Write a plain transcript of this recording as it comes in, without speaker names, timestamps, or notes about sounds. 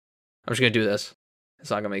I'm just gonna do this. It's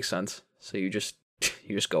not gonna make sense. So you just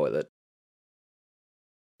go with it.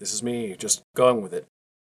 This is me, just going with it.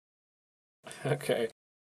 Okay.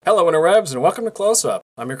 Hello, interwebs, and welcome to Close Up.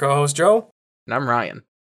 I'm your co-host, Joe. And I'm Ryan.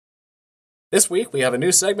 This week, we have a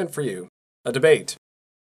new segment for you. A debate.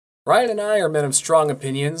 Ryan and I are men of strong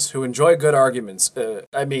opinions who enjoy good arguments.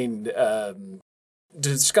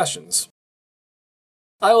 Discussions.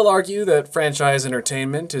 I will argue that franchise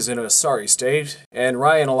entertainment is in a sorry state, and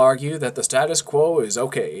Ryan will argue that the status quo is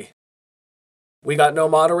okay. We got no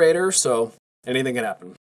moderator, so anything can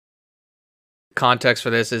happen. Context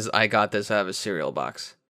for this is I got this out of a cereal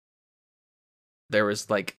box. There was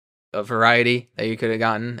like a variety that you could have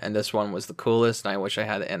gotten, and this one was the coolest, and I wish I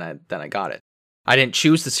had it, and then I got it. I didn't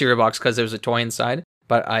choose the cereal box because there was a toy inside,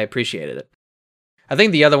 but I appreciated it. I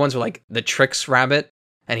think the other ones were like the Trix Rabbit,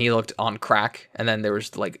 and he looked on crack, and then there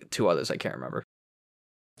was like two others I can't remember.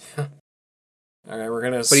 Alright, we're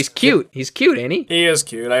gonna... But he's cute. He's cute, ain't he? He is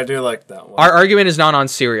cute. I do like that one. Our argument is not on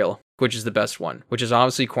cereal, which is the best one, which is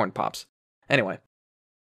obviously Corn Pops. Anyway.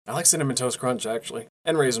 I like Cinnamon Toast Crunch, actually.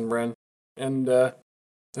 And Raisin Bran. And,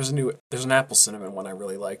 there's an apple cinnamon one I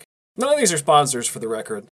really like. None of these are sponsors, for the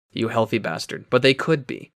record. You healthy bastard. But they could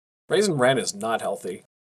be. Raisin Bran is not healthy.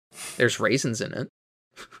 There's raisins in it.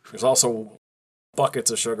 There's also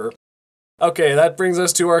buckets of sugar. Okay, that brings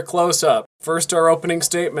us to our close-up. First, our opening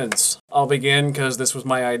statements. I'll begin because this was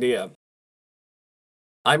my idea.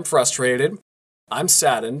 I'm frustrated. I'm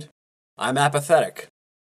saddened. I'm apathetic.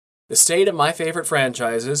 The state of my favorite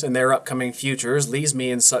franchises and their upcoming futures leaves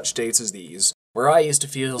me in such states as these, where I used to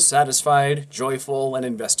feel satisfied, joyful, and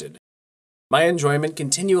invested. My enjoyment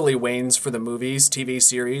continually wanes for the movies, TV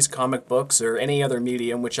series, comic books, or any other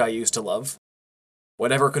medium which I used to love.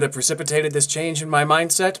 Whatever could have precipitated this change in my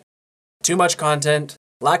mindset? Too much content,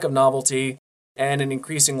 lack of novelty, and an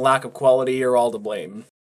increasing lack of quality are all to blame.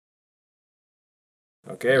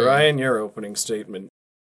 Okay, Ryan, your opening statement.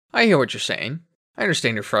 I hear what you're saying. I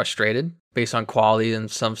understand you're frustrated, based on quality and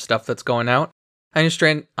some stuff that's going out. I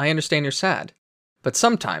understand you're sad. But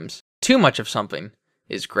sometimes, too much of something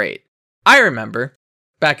is great. I remember,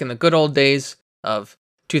 back in the good old days of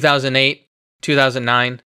 2008,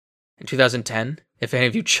 2009, and 2010, if any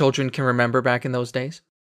of you children can remember back in those days,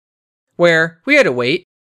 where we had to wait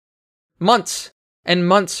months and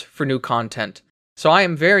months for new content. So I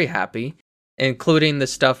am very happy, including the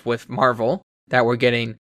stuff with Marvel, that we're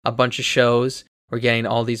getting a bunch of shows. We're getting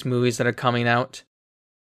all these movies that are coming out.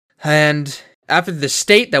 And after the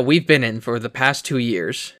state that we've been in for the past 2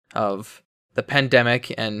 years of the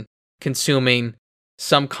pandemic and consuming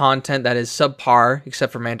some content that is subpar,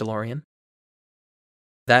 except for Mandalorian,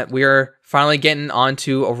 that we're finally getting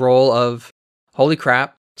onto a roll of, holy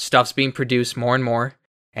crap, stuff's being produced more and more,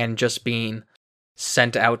 and just being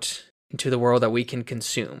sent out into the world that we can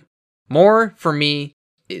consume. More, for me,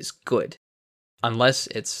 is good. Unless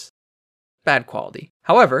it's bad quality.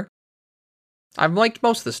 However, I've liked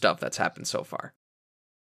most of the stuff that's happened so far.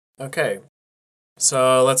 Okay,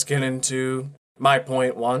 so let's get into my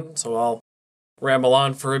point one. So I'll ramble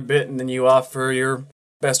on for a bit and then you offer your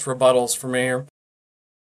best rebuttals for me here.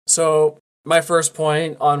 So, my first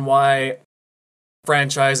point on why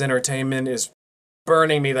franchise entertainment is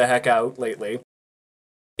burning me the heck out lately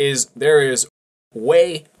is there is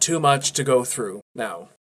way too much to go through now.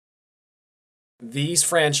 These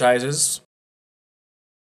franchises,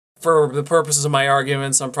 for the purposes of my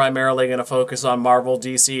arguments, I'm primarily going to focus on Marvel,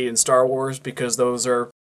 DC, and Star Wars because those are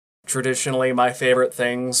traditionally my favorite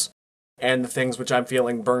things and the things which I'm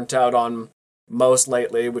feeling burnt out on most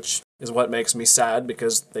lately, which is what makes me sad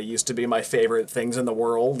because they used to be my favorite things in the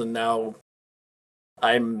world and now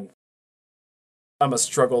I'm a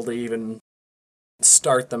struggle to even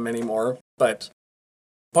start them anymore. But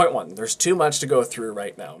point one, there's too much to go through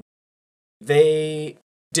right now.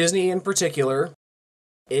 Disney in particular,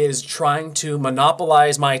 is trying to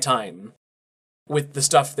monopolize my time with the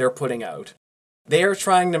stuff they're putting out. They are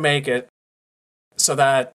trying to make it so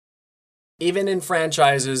that even in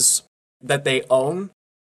franchises that they own,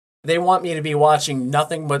 they want me to be watching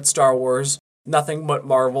nothing but Star Wars, nothing but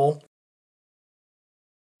Marvel.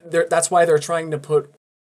 That's why they're trying to put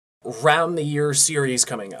round-the-year series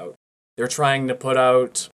coming out. They're trying to put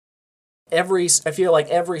out I feel like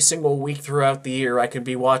every single week throughout the year I could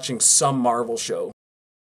be watching some Marvel show.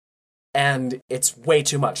 And it's way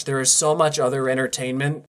too much. There is so much other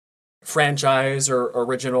entertainment, franchise or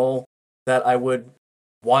original, that I would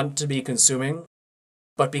want to be consuming.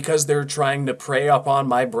 But because they're trying to prey upon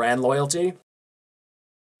my brand loyalty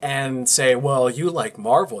and say, well, you like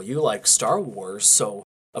Marvel, you like Star Wars, so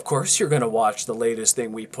of course you're going to watch the latest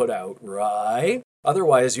thing we put out, right?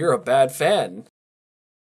 Otherwise, you're a bad fan.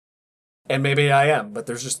 And maybe I am, but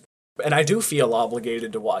and I do feel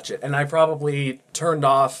obligated to watch it. And I probably turned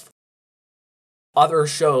off other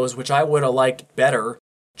shows which I would have liked better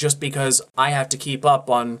just because I have to keep up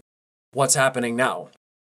on what's happening now.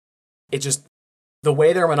 It just, the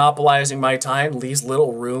way they're monopolizing my time leaves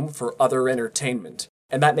little room for other entertainment.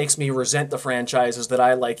 And that makes me resent the franchises that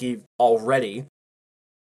I like already.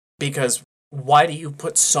 Because why do you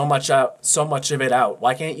put so much of it out?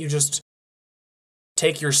 Why can't you just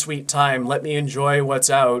take your sweet time, let me enjoy what's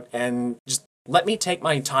out, and just let me take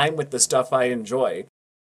my time with the stuff I enjoy?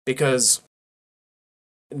 Because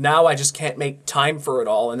now I just can't make time for it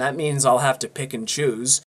all, and that means I'll have to pick and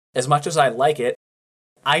choose. As much as I like it,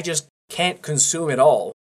 I just can't consume it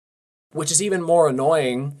all. Which is even more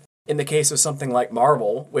annoying in the case of something like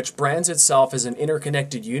Marvel, which brands itself as an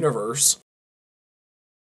interconnected universe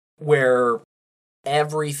where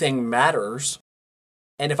everything matters.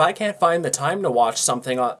 And if I can't find the time to watch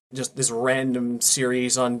something on just this random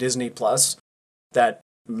series on Disney Plus that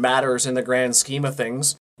matters in the grand scheme of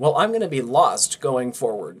things, well, I'm going to be lost going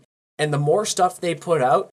forward. And the more stuff they put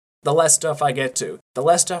out, the less stuff I get to. The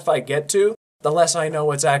less stuff I get to, the less I know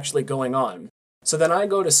what's actually going on. So then I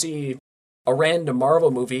go to see a random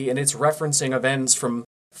Marvel movie and it's referencing events from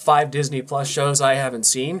 5 Disney Plus shows I haven't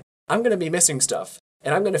seen. I'm going to be missing stuff,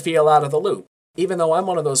 and I'm going to feel out of the loop. Even though I'm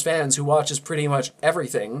one of those fans who watches pretty much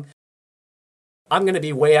everything, I'm going to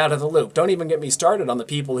be way out of the loop. Don't even get me started on the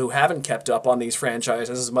people who haven't kept up on these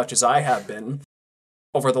franchises as much as I have been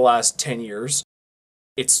over the last 10 years.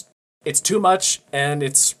 It's too much, and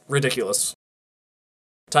it's ridiculous.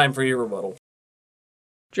 Time for your rebuttal.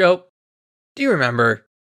 Joe, do you remember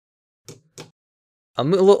a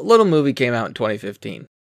little movie came out in 2015? It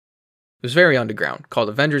was very underground, called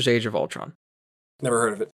Avengers Age of Ultron. Never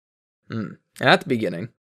heard of it. And at the beginning,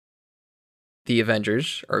 the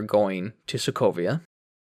Avengers are going to Sokovia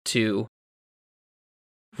to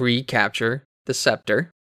recapture the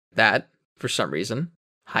scepter that, for some reason,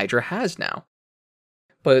 Hydra has now.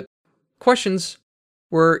 But questions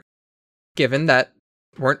were given that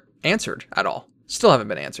weren't answered at all. Still haven't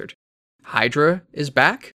been answered. Hydra is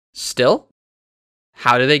back? Still?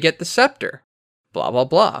 How do they get the scepter? Blah, blah,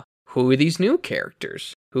 blah. Who are these new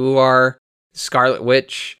characters? Who are Scarlet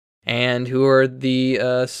Witch? And who are the,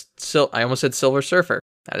 I almost said Silver Surfer.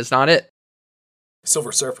 That is not it.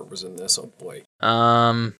 Silver Surfer was in this, oh boy.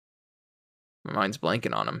 My mind's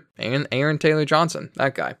blanking on him. Aaron Taylor Johnson,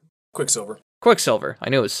 that guy. Quicksilver. I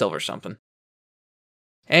knew it was Silver something.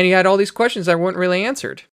 And he had all these questions that weren't really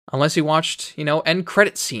answered. Unless you watched, end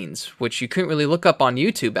credit scenes, which you couldn't really look up on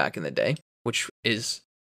YouTube back in the day, which is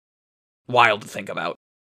wild to think about.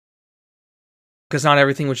 Because not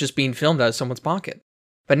everything was just being filmed out of someone's pocket.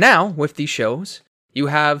 But now, with these shows, you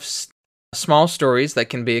have small stories that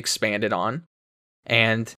can be expanded on,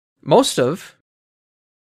 and most of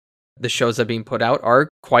the shows that are being put out are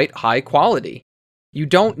quite high quality. You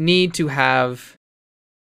don't need to have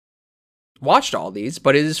watched all these,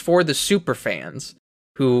 but it is for the super fans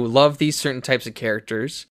who love these certain types of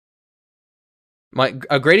characters.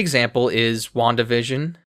 A great example is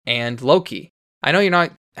WandaVision and Loki. I know you're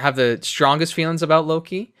not have the strongest feelings about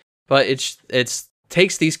Loki, but it's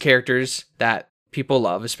takes these characters that people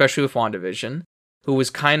love, especially with WandaVision, who was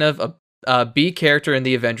kind of a B character in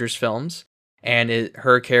the Avengers films, and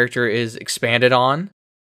her character is expanded on.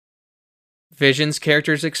 Vision's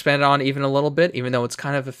character is expanded on even a little bit, even though it's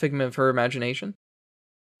kind of a figment of her imagination.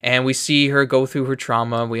 And we see her go through her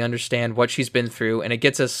trauma, we understand what she's been through, and it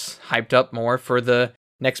gets us hyped up more for the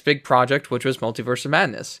next big project, which was Multiverse of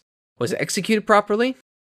Madness. Was it executed properly?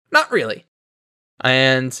 Not really.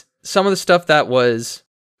 And some of the stuff that was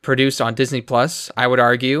produced on Disney Plus, I would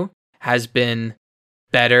argue, has been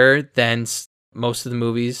better than most of the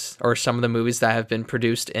movies, or some of the movies that have been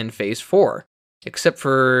produced in Phase 4, except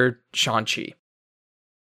for Shang-Chi.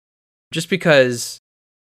 Just because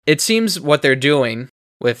it seems what they're doing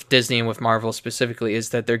with Disney and with Marvel specifically is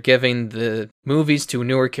that they're giving the movies to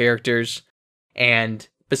newer characters, and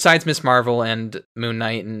besides Ms. Marvel and Moon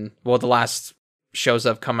Knight and, the last shows that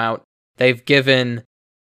have come out, they've given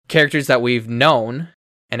characters that we've known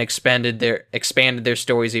and expanded their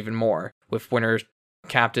stories even more with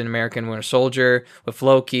Captain America and Winter Soldier, with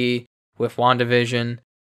Loki, with WandaVision,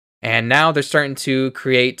 and now they're starting to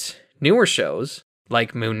create newer shows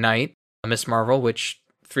like Moon Knight, Ms. Marvel, which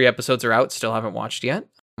 3 episodes are out, still haven't watched yet.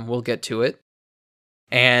 We'll get to it.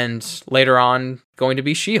 And later on, going to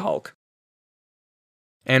be She-Hulk.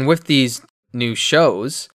 And with these new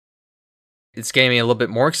shows, it's getting me a little bit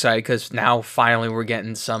more excited because now finally we're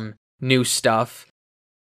getting some new stuff.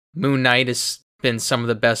 Moon Knight has been some of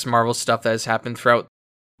the best Marvel stuff that has happened throughout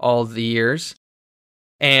all the years.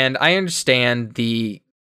 And I understand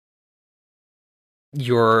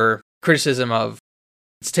your criticism of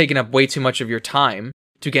it's taking up way too much of your time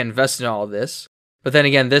to get invested in all of this. But then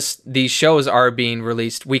again, these shows are being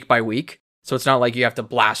released week by week, so it's not like you have to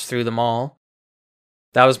blast through them all.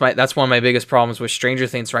 That's one of my biggest problems with Stranger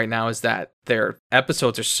Things right now, is that their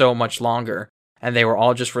episodes are so much longer, and they were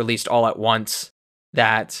all just released all at once,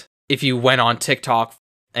 that if you went on TikTok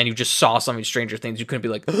and you just saw something Stranger Things, you couldn't be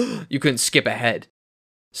like, you couldn't skip ahead.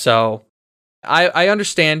 So I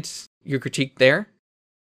understand your critique there,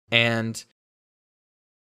 and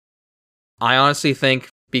I honestly think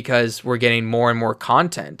because we're getting more and more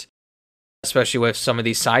content, especially with some of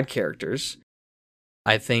these side characters,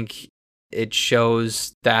 I think it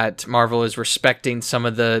shows that Marvel is respecting some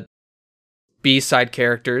of the B-side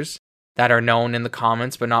characters that are known in the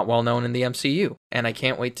comics but not well known in the MCU. And I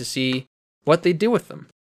can't wait to see what they do with them.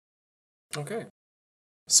 Okay.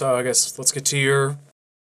 So I guess let's get to your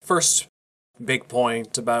first big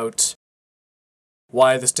point about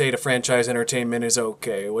why the state of franchise entertainment is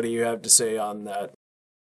okay. What do you have to say on that?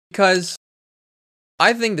 Because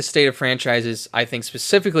I think the state of franchises, I think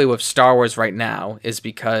specifically with Star Wars right now, is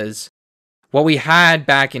because what we had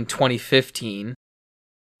back in 2015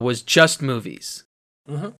 was just movies.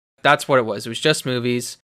 Mm-hmm. That's what it was. It was just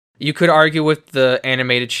movies. You could argue with the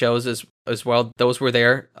animated shows as well. Those were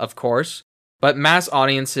there, of course. But mass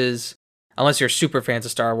audiences, unless you're super fans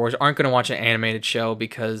of Star Wars, aren't going to watch an animated show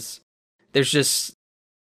because there's just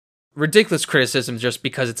ridiculous criticism just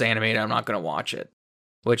because it's animated. I'm not going to watch it,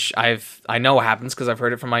 which I know happens because I've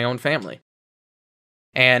heard it from my own family.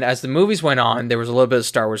 And as the movies went on, there was a little bit of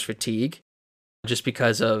Star Wars fatigue, just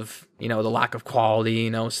because of, the lack of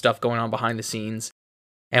quality, stuff going on behind the scenes.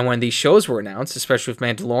 And when these shows were announced, especially with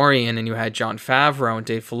Mandalorian, and you had Jon Favreau and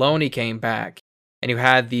Dave Filoni came back, and you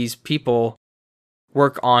had these people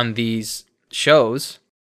work on these shows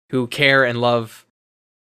who care and love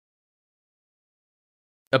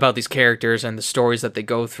about these characters and the stories that they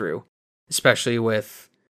go through, especially with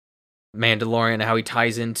Mandalorian and how he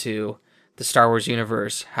ties into the Star Wars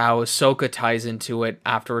universe, how Ahsoka ties into it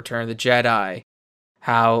after Return of the Jedi,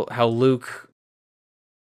 how Luke,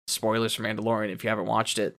 spoilers for Mandalorian if you haven't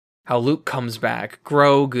watched it, how Luke comes back,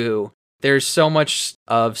 Grogu. There's so much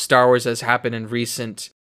of Star Wars that's happened in recent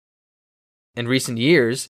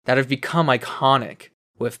years that have become iconic,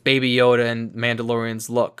 with Baby Yoda and Mandalorian's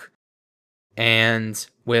look. And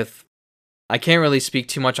I can't really speak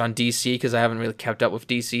too much on DC because I haven't really kept up with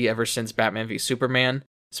DC ever since Batman v Superman,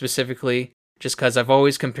 specifically, just because I've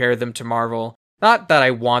always compared them to Marvel. Not that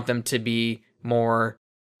I want them to be more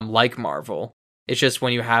like Marvel. It's just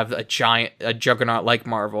when you have a juggernaut like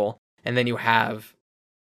Marvel, and then you have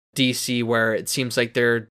DC where it seems like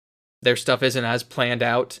their stuff isn't as planned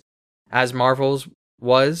out as Marvel's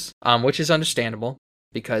was, which is understandable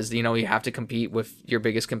because, you have to compete with your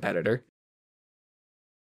biggest competitor.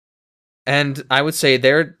 And I would say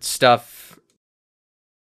their stuff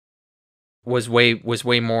was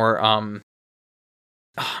way more. I'm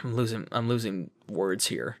losing words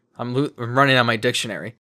here. I'm running out my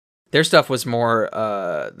dictionary. Their stuff was more.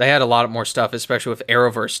 They had a lot more stuff, especially with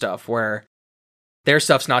Arrowverse stuff, where their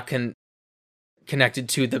stuff's not connected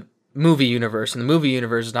to the movie universe, and the movie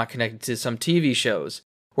universe is not connected to some TV shows.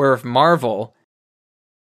 Where with Marvel,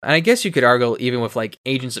 and I guess you could argue even with like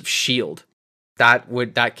Agents of S.H.I.E.L.D.,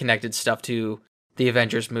 that connected stuff to the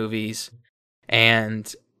Avengers movies.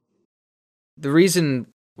 And the reason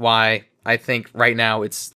why I think right now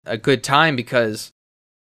it's a good time, because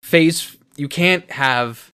you can't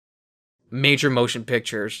have major motion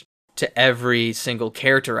pictures to every single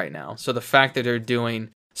character right now. So the fact that they're doing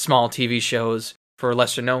small TV shows for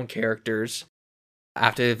lesser known characters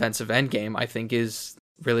after the events of Endgame, I think is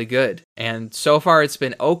really good. And so far it's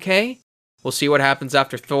been okay. We'll see what happens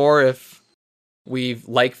after Thor, if we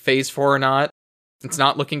like Phase 4 or not. It's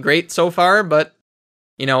not looking great so far, but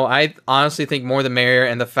I honestly think more the merrier.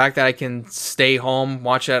 And the fact that I can stay home,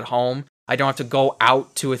 watch it at home, I don't have to go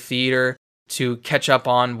out to a theater to catch up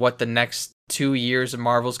on what the next 2 years of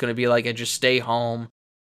Marvel's going to be like, and just stay home,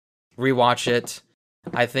 rewatch it.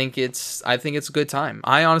 I think it's a good time.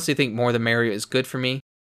 I honestly think more the merrier is good for me.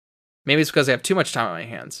 Maybe it's because I have too much time on my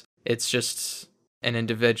hands. It's just an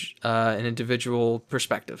individual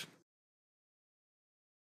perspective.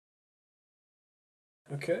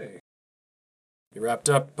 Okay. You wrapped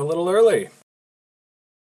up a little early.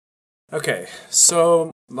 Okay,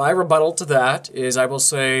 so my rebuttal to that is I will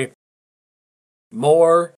say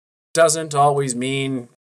more doesn't always mean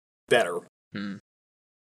better.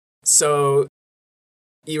 So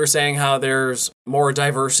you were saying how there's more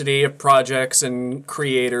diversity of projects and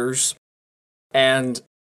creators, and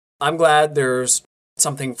I'm glad there's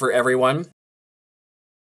something for everyone.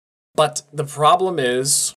 But the problem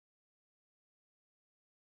is,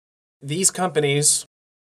 these companies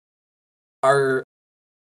are...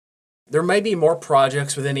 There may be more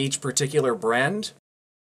projects within each particular brand,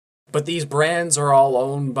 but these brands are all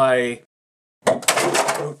owned by...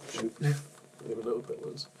 Oh, shoot. Leave it open,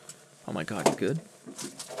 Liz. Oh my god, you good?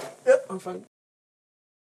 Yep, I'm fine.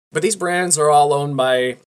 But these brands are all owned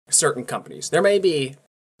by certain companies. There may be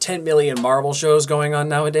 10 million Marvel shows going on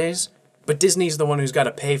nowadays, but Disney's the one who's got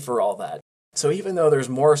to pay for all that. So even though there's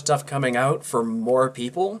more stuff coming out for more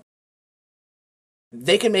people,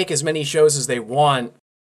 they can make as many shows as they want,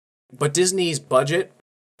 but Disney's budget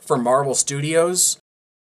for Marvel Studios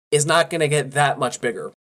is not going to get that much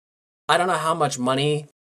bigger. I don't know how much money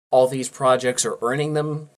all these projects are earning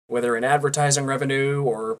them, whether in advertising revenue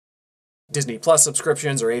or Disney Plus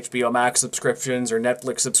subscriptions or HBO Max subscriptions or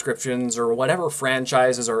Netflix subscriptions or whatever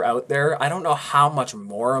franchises are out there. I don't know how much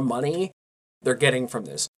more money they're getting from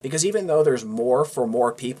this. Because even though there's more for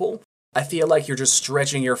more people, I feel like you're just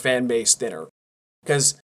stretching your fan base thinner.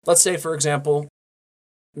 Because let's say, for example,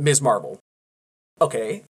 Ms. Marvel.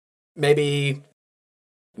 Okay, maybe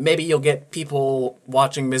you'll get people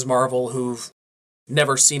watching Ms. Marvel who've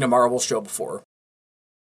never seen a Marvel show before.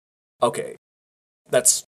 Okay,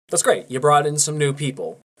 that's great. You brought in some new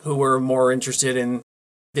people who were more interested in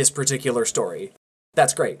this particular story.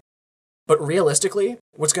 That's great. But realistically,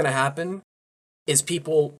 what's going to happen is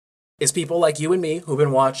people like you and me who've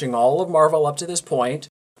been watching all of Marvel up to this point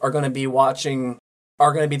are going to be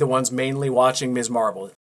the ones mainly watching Ms.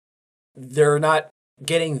 Marvel. They're not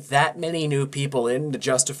getting that many new people in to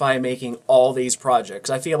justify making all these projects.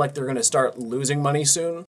 I feel like they're going to start losing money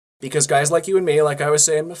soon because guys like you and me, like I was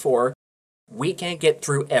saying before, we can't get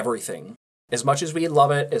through everything. As much as we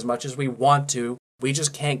love it, as much as we want to, we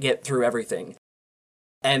just can't get through everything.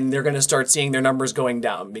 And they're going to start seeing their numbers going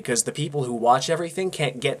down because the people who watch everything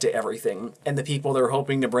can't get to everything. And the people they're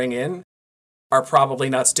hoping to bring in are probably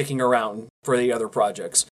not sticking around for the other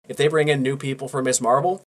projects. If they bring in new people for Ms.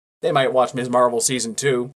 Marvel, they might watch Ms. Marvel Season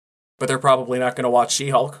 2, but they're probably not going to watch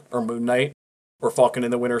She-Hulk or Moon Knight or Falcon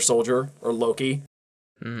and the Winter Soldier or Loki.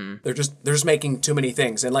 Mm-hmm. They're just making too many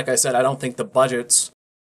things. And like I said, I don't think the budgets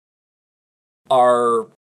are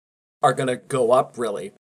going to go up,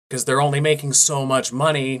 really, because they're only making so much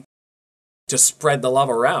money to spread the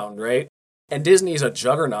love around, right? And Disney's a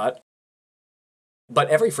juggernaut, but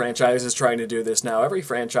every franchise is trying to do this now. Every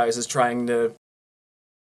franchise is trying to...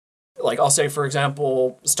 Like, I'll say, for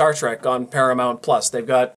example, Star Trek on Paramount Plus. They've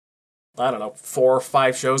got, 4 or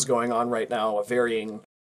 5 shows going on right now of varying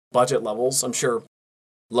budget levels. I'm sure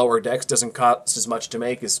Lower Decks doesn't cost as much to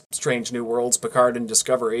make as Strange New Worlds, Picard, and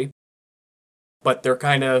Discovery. But they're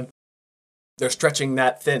stretching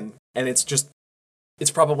that thin. And it's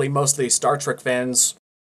probably mostly Star Trek fans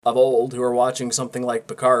of old who are watching something like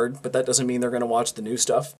Picard, but that doesn't mean they're going to watch the new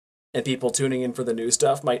stuff. And people tuning in for the new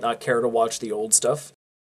stuff might not care to watch the old stuff.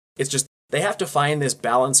 It's just, they have to find this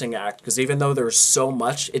balancing act, because even though there's so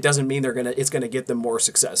much, it doesn't mean it's going to get them more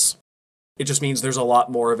success. It just means there's a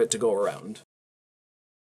lot more of it to go around.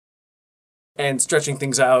 And stretching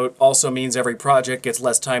things out also means every project gets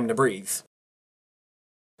less time to breathe.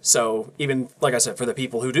 So, even, like I said, for the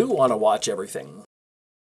people who do want to watch everything,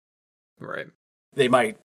 Right. they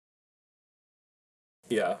might...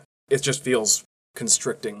 Yeah, it just feels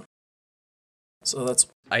constricting. So that's...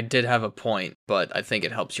 I did have a point, but I think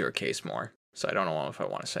it helps your case more. So I don't know if I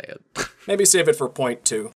want to say it. Maybe save it for point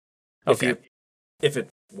 2. Okay. If it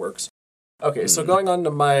works. Okay, so going on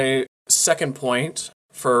to my second point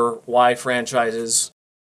for why franchises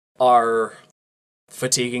are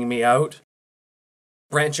fatiguing me out.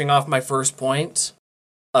 Branching off my first point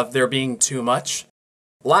of there being too much,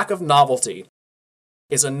 lack of novelty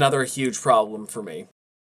is another huge problem for me.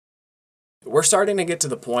 We're starting to get to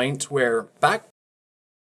the point where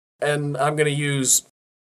and I'm going to use,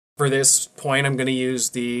 for this point, I'm going to use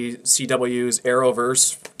the CW's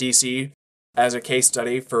Arrowverse DC as a case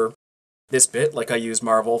study for this bit, like I used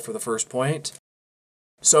Marvel for the first point.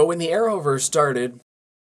 So when the Arrowverse started,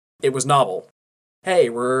 it was novel. Hey,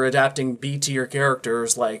 we're adapting B-tier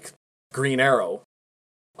characters like Green Arrow.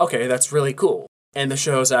 Okay, that's really cool. And the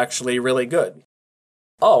show's actually really good.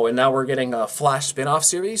 Oh, and now we're getting a Flash spin-off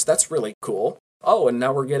series? That's really cool. Oh, and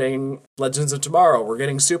now we're getting Legends of Tomorrow, we're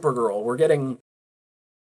getting Supergirl, we're getting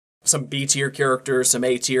some B-tier characters, some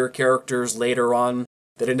A-tier characters later on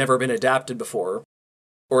that had never been adapted before.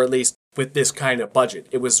 Or at least with this kind of budget.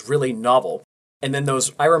 It was really novel. And then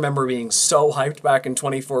I remember being so hyped back in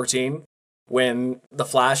 2014 when The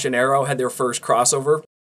Flash and Arrow had their first crossover.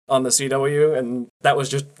 on the CW, and that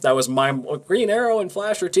was my Green Arrow and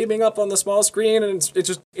Flash are teaming up on the small screen, and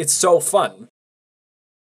it's so fun.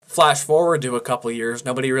 Flash forward to a couple years,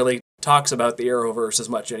 nobody really talks about the Arrowverse as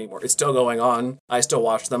much anymore. It's still going on. I still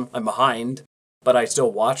watch them. I'm behind, but I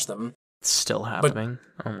still watch them. It's still happening.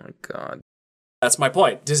 Oh my god. That's my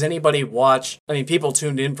point. Does anybody watch? I mean, people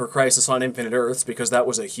tuned in for Crisis on Infinite Earths because that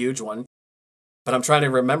was a huge one. But I'm trying to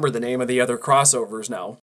remember the name of the other crossovers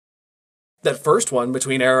now. That first one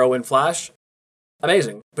between Arrow and Flash,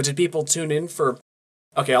 amazing. But did people tune in for...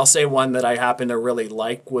 Okay, I'll say one that I happen to really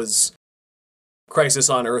like was Crisis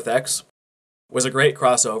on Earth X. Was a great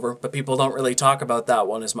crossover, but people don't really talk about that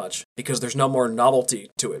one as much because there's no more novelty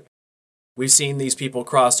to it. We've seen these people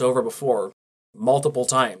cross over before, multiple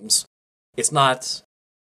times. The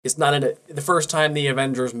first time the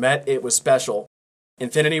Avengers met, it was special.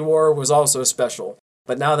 Infinity War was also special.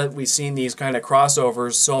 But now that we've seen these kind of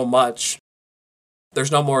crossovers so much,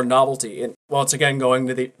 there's no more novelty. And once again,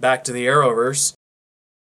 going back to the Arrowverse,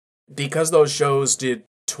 because those shows did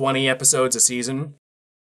 20 episodes a season,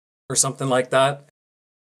 or something like that,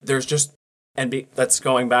 that's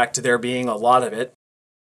going back to there being a lot of it.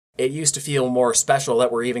 It used to feel more special that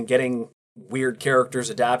we're even getting weird characters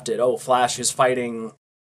adapted. Oh, Flash is fighting,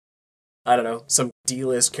 I don't know, some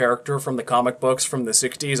D-list character from the comic books from the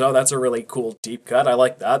 60s. Oh, that's a really cool deep cut. I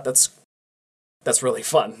like that. That's really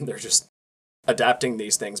fun. They're just adapting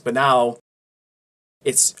these things. But now,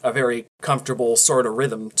 it's a very comfortable sort of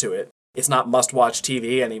rhythm to it. It's not must-watch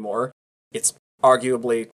TV anymore. It's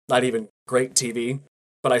arguably not even great TV,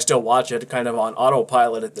 but I still watch it kind of on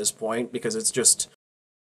autopilot at this point because it's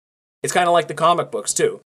kind of like the comic books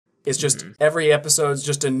too. It's just every episode's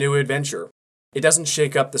just a new adventure. It doesn't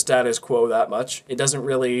shake up the status quo that much. It doesn't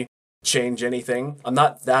really change anything. I'm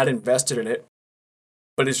not that invested in it,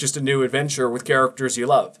 but it's just a new adventure with characters you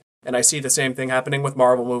love. And I see the same thing happening with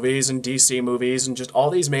Marvel movies and DC movies and just all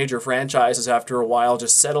these major franchises after a while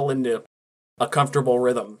just settle into a comfortable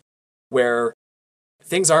rhythm where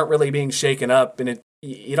things aren't really being shaken up and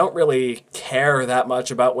you don't really care that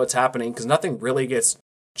much about what's happening because nothing really gets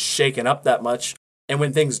shaken up that much. And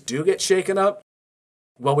when things do get shaken up,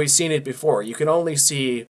 well, we've seen it before. You can only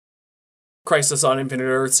see Crisis on Infinite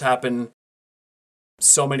Earths happen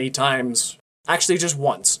so many times. Actually, just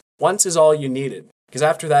once. Once is all you needed. Because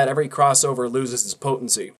after that, every crossover loses its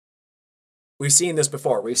potency. We've seen this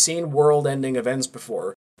before. We've seen world-ending events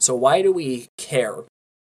before. So why do we care?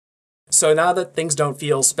 So now that things don't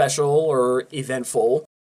feel special or eventful,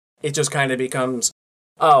 it just kind of becomes,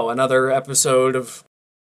 oh, another episode of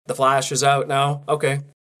The Flash is out now. Okay,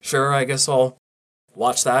 sure, I guess I'll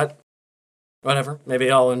watch that. Whatever,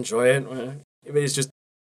 maybe I'll enjoy it. It's just,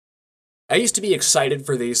 I used to be excited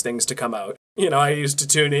for these things to come out. You know, I used to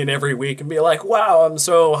tune in every week and be like, wow, I'm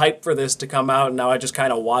so hyped for this to come out, and now I just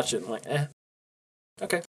kind of watch it and like,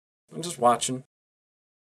 okay, I'm just watching.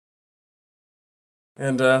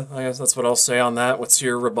 And I guess that's what I'll say on that. What's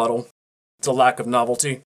your rebuttal? It's a lack of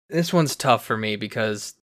novelty. This one's tough for me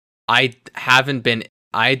because I haven't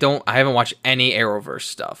watched any Arrowverse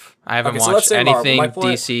stuff. I haven't watched anything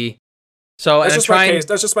DC. So that's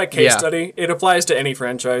just my case study. It applies to any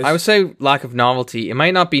franchise. I would say lack of novelty. It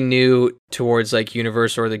might not be new towards like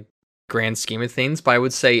universe or the grand scheme of things, but I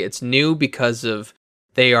would say it's new because of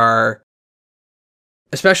they are,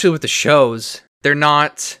 especially with the shows, they're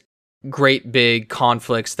not great big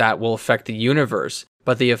conflicts that will affect the universe,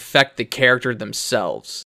 but they affect the character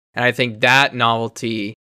themselves. And I think that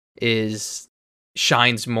novelty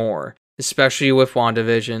shines more, especially with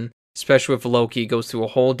WandaVision, especially with Loki goes through a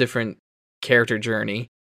whole different character journey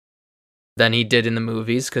than he did in the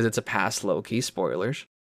movies because it's a past Loki, spoilers.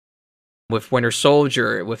 With Winter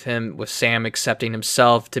Soldier, with Sam accepting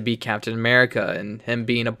himself to be Captain America and him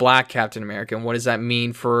being a black Captain America, and what does that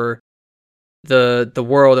mean for the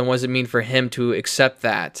world, and what does it mean for him to accept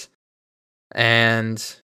that? And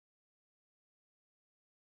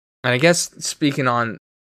I guess speaking on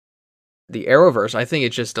the Arrowverse, I think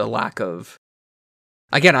it's just a lack of,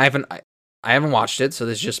 again, I haven't watched it, so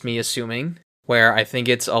this is just me assuming, where I think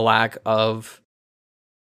it's a lack of,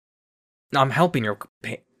 no, I'm helping your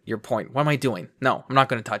point. What am I doing? No, I'm not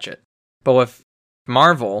going to touch it. But with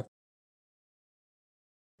Marvel,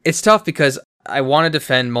 it's tough because I want to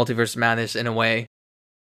defend Multiverse Madness in a way,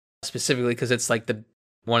 specifically because it's like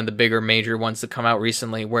one of the bigger major ones that come out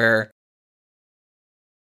recently, where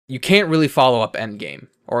you can't really follow up Endgame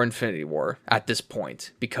or Infinity War at this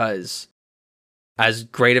point because as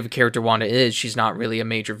great of a character Wanda is, she's not really a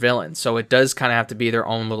major villain. So it does kind of have to be their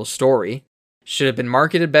own little story. Should have been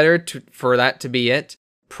marketed better for that to be it,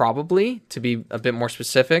 probably, to be a bit more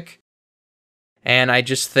specific. And I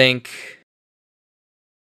just think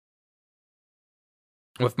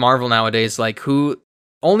with Marvel nowadays, like who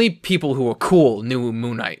only people who were cool knew who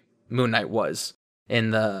Moon Knight was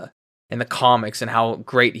in the comics and how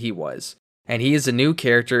great he was. And he is a new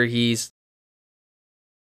character. He's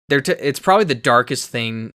there. It's probably the darkest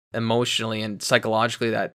thing emotionally and psychologically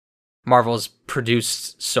that Marvel's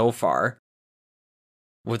produced so far,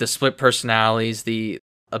 with the split personalities, the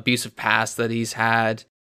abusive past that he's had,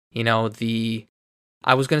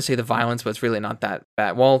 I was going to say the violence, but it's really not that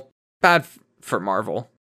bad. Well, bad for Marvel.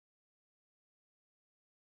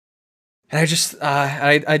 And I just,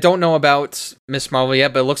 I don't know about Miss Marvel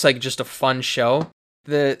yet, but it looks like just a fun show.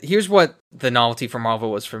 Here's what the novelty for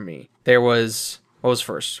Marvel was for me. What was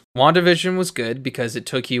first? WandaVision was good because it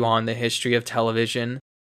took you on the history of television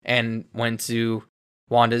and went to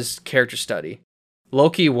Wanda's character study.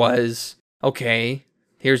 Loki was, okay,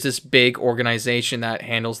 here's this big organization that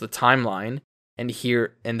handles the timeline, and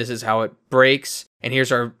this is how it breaks, and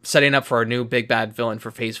here's our setting up for our new big bad villain for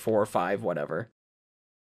phase 4 or 5, whatever.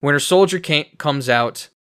 Winter Soldier comes out,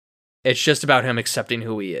 it's just about him accepting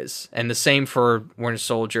who he is. And the same for Winter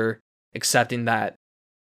Soldier, accepting that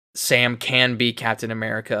Sam can be Captain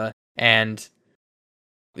America, and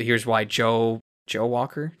here's why Joe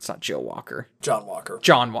Walker? It's not Joe Walker. John Walker.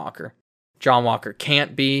 John Walker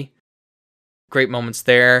can't be. Great moments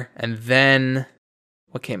there. And then,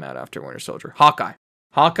 what came out after Winter Soldier? Hawkeye.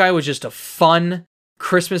 Hawkeye was just a fun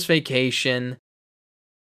Christmas vacation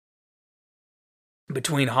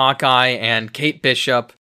between Hawkeye and Kate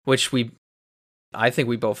Bishop, which I think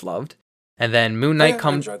we both loved. And then Moon Knight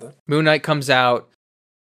comes out.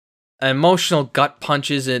 Emotional gut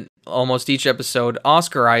punches in almost each episode.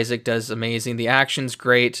 Oscar Isaac does amazing. The action's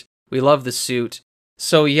great. We love the suit.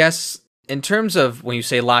 So yes, in terms of when you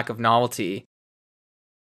say lack of novelty,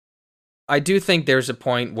 I do think there's a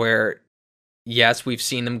point where, yes, we've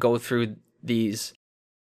seen them go through these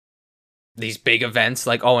big events,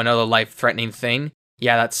 like, oh, another life-threatening thing.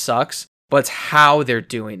 Yeah, that sucks. But it's how they're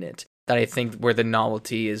doing it that I think where the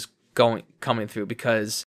novelty is coming through,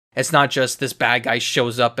 because it's not just this bad guy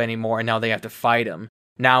shows up anymore and now they have to fight him.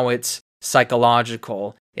 Now it's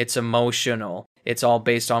psychological, it's emotional, it's all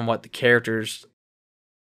based on what the characters'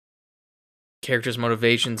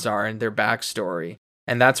 motivations are and their backstory.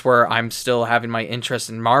 And that's where I'm still having my interest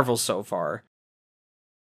in Marvel so far.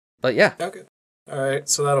 But yeah. Okay. All right,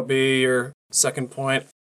 so that'll be your second point.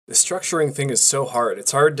 The structuring thing is so hard.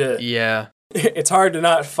 It's hard to... Yeah. It's hard to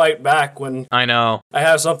not fight back when... I know. I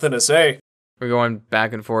have something to say. We're going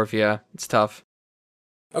back and forth, yeah. It's tough.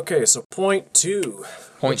 Okay, so point 2.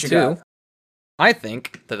 Point 2. I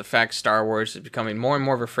think that the fact Star Wars is becoming more and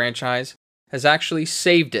more of a franchise has actually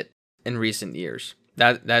saved it in recent years.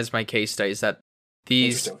 That is my case study, is that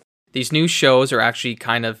these new shows are actually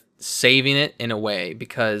kind of saving it in a way,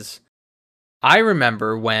 because I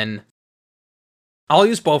remember when... I'll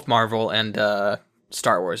use both Marvel and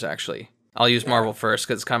Star Wars, actually. I'll use Marvel first,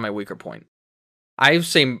 because it's kind of my weaker point. I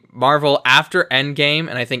say Marvel after Endgame,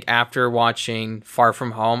 and I think after watching Far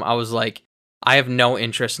From Home, I was like, I have no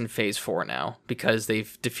interest in Phase 4 now, because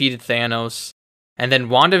they've defeated Thanos. And then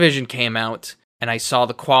WandaVision came out, and I saw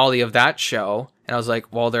the quality of that show, and I was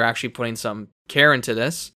like, well, they're actually putting some care into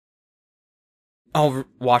this. I'll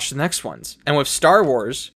watch the next ones. And with Star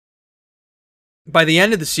Wars, by the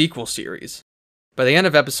end of the sequel series, by the end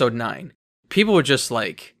of episode 9, people were just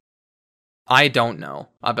like, I don't know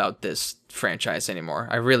about this franchise anymore.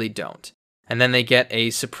 I really don't. And then they get a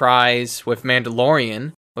surprise with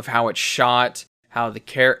Mandalorian, with how it's shot, how the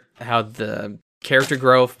character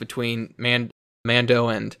growth between Mando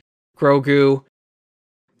and Grogu,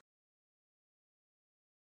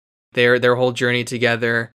 their whole journey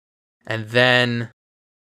together. And then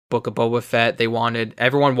Book of Boba Fett.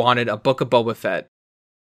 Everyone wanted a Book of Boba Fett,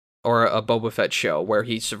 or a Boba Fett show where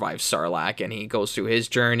he survives Sarlacc and he goes through his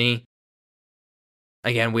journey.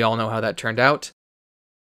 Again, we all know how that turned out.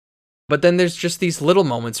 But then there's just these little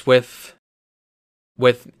moments with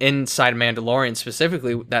inside Mandalorian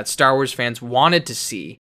specifically that Star Wars fans wanted to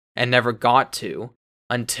see and never got to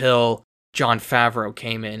until Jon Favreau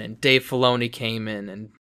came in and Dave Filoni came in, and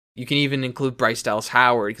you can even include Bryce Dallas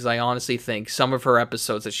Howard, because I honestly think some of her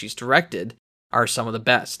episodes that she's directed are some of the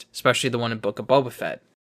best, especially the one in Book of Boba Fett.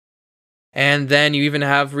 And then you even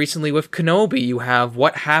have recently with Kenobi, you have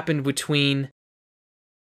what happened between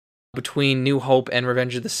New Hope and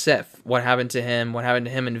Revenge of the Sith. What happened to him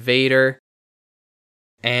and Vader.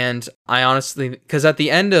 And I honestly, because at the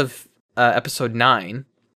end of episode 9,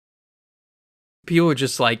 people were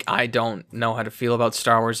just like, I don't know how to feel about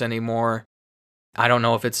Star Wars anymore. I don't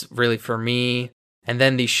know if it's really for me. And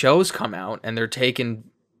then these shows come out and they're taken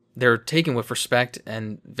with respect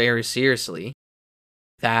and very seriously,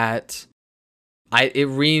 that it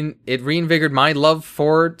reinvigorated my love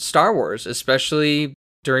for Star Wars, especially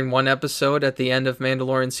during one episode at the end of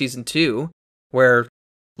Mandalorian season 2, where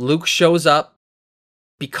Luke shows up,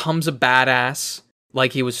 becomes a badass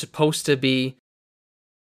like he was supposed to be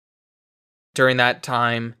during that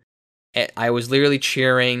time. I was literally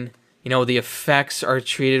cheering. You know, the effects are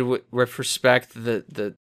treated with respect,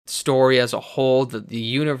 the story as a whole, the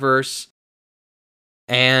universe,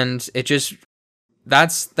 and it just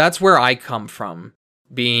that's where I come from,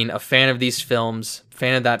 being a fan of these films,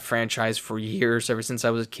 fan of that franchise for years, ever since I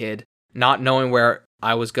was a kid, not knowing where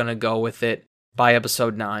I was gonna go with it by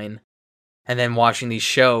episode 9, and then watching these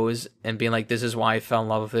shows and being like, this is why I fell in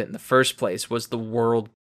love with it in the first place, was the world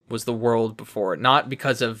before it, not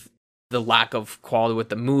because of the lack of quality with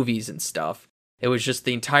the movies and stuff. It was just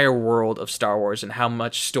the entire world of Star Wars and how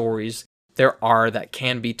much stories there are that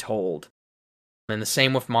can be told. And the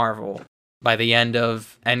same with Marvel. By the end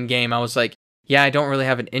of Endgame, I was like, yeah, I don't really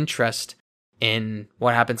have an interest in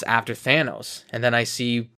what happens after Thanos. And then I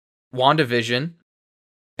see WandaVision,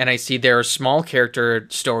 and I see there are small character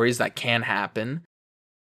stories that can happen.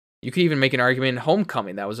 You could even make an argument in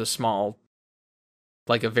Homecoming that was a small,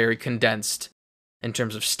 like a very condensed in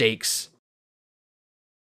terms of stakes-wise,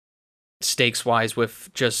 with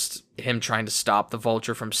just him trying to stop the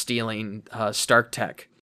Vulture from stealing Stark Tech.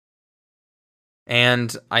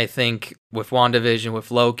 And I think with WandaVision,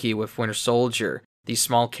 with Loki, with Winter Soldier, these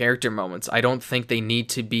small character moments, I don't think they need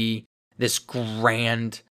to be this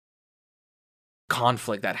grand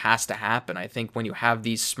conflict that has to happen. I think when you have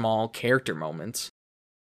these small character moments,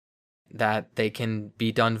 that they can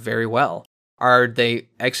be done very well. Are they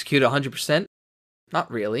executed 100%?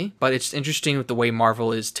 Not really, but it's interesting with the way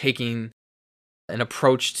Marvel is taking an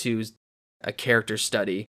approach to a character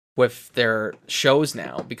study with their shows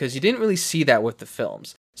now, because you didn't really see that with the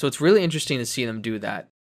films. So it's really interesting to see them do that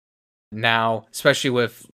now, especially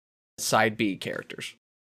with side B characters.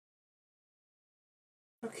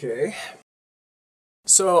 Okay.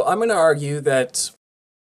 So I'm going to argue that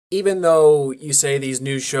even though you say these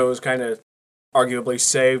new shows kind of arguably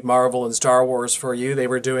saved Marvel and Star Wars for you, they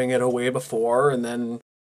were doing it a way before, and then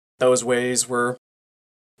those ways were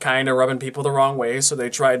kind of rubbing people the wrong way, so they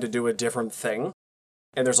tried to do a different thing.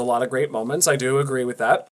 And there's a lot of great moments, I do agree with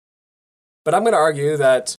that. But I'm going to argue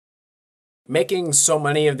that making so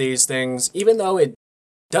many of these things, even though it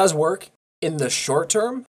does work in the short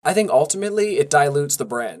term, I think ultimately it dilutes the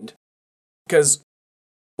brand. Because,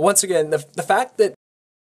 once again, the fact that,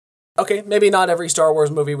 okay, maybe not every Star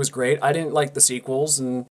Wars movie was great. I didn't like the sequels,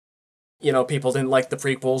 and, you know, people didn't like the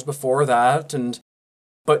prequels before that,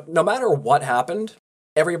 but no matter what happened,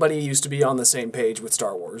 everybody used to be on the same page with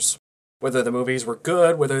Star Wars. Whether the movies were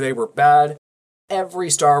good, whether they were bad,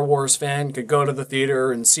 every Star Wars fan could go to the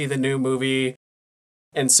theater and see the new movie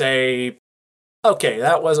and say, okay,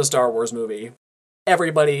 that was a Star Wars movie.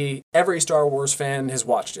 Every Star Wars fan has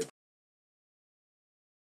watched it.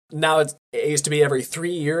 Now it used to be every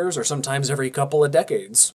 3 years or sometimes every couple of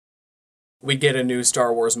decades we get a new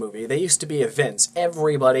Star Wars movie. They used to be events.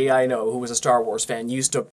 Everybody I know who was a Star Wars fan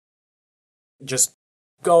used to just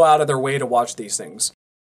go out of their way to watch these things.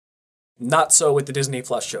 Not so with the Disney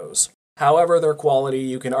Plus shows. However, their quality,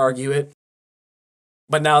 you can argue it.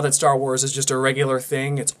 But now that Star Wars is just a regular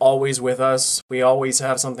thing, it's always with us. We always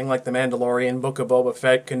have something like The Mandalorian, Book of Boba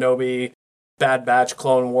Fett, Kenobi, Bad Batch,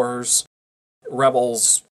 Clone Wars,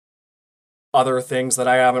 Rebels, other things that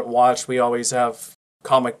I haven't watched. We always have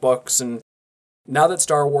comic books, and now that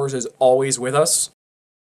Star Wars is always with us,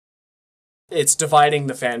 it's dividing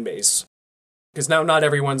the fan base. Because now not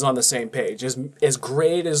everyone's on the same page. As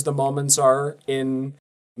great as the moments are in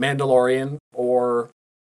Mandalorian, or,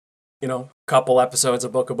 you know, a couple episodes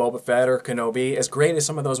of Book of Boba Fett or Kenobi, as great as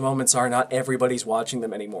some of those moments are, not everybody's watching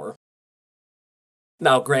them anymore.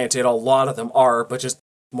 Now, granted, a lot of them are, but just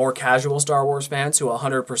more casual Star Wars fans who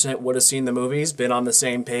 100% would have seen the movies, been on the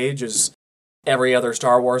same page as every other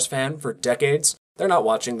Star Wars fan for decades, they're not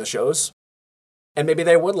watching the shows. And maybe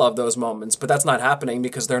they would love those moments, but that's not happening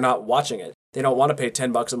because they're not watching it. They don't want to pay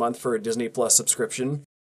 $10 a month for a Disney Plus subscription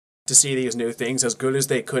to see these new things, as good as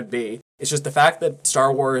they could be. It's just the fact that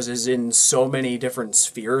Star Wars is in so many different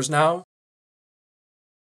spheres now.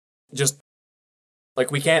 Just,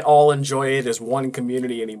 like, we can't all enjoy it as one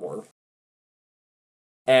community anymore.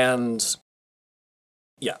 And,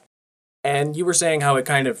 yeah. And you were saying how it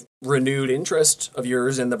kind of renewed interest of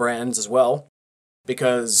yours in the brands as well,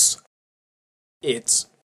 because it's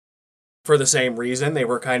for the same reason. They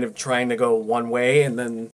were kind of trying to go one way, and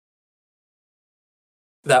then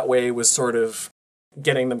that way was sort of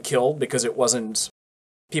getting them killed because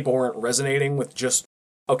people weren't resonating with just,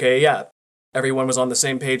 okay, yeah, everyone was on the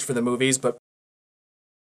same page for the movies, but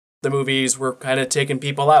the movies were kind of taking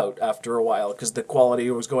people out after a while because the quality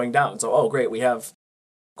was going down. So, oh, great, we have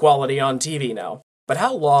quality on TV now. But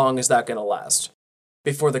how long is that going to last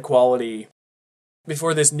before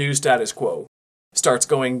before this new status quo starts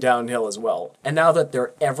going downhill as well? And now that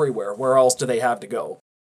they're everywhere, where else do they have to go?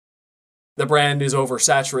 The brand is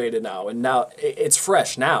oversaturated now, and now it's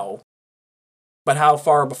fresh now. But how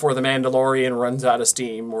far before The Mandalorian runs out of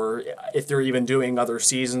steam, or if they're even doing other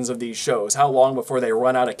seasons of these shows, how long before they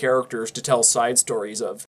run out of characters to tell side stories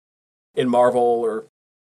of in Marvel or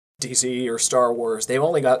DC or Star Wars? They've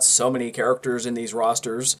only got so many characters in these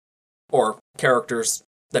rosters, or characters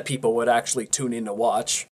that people would actually tune in to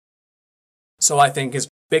watch. So I think as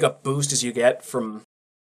big a boost as you get from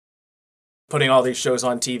putting all these shows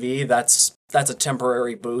on TV, that's a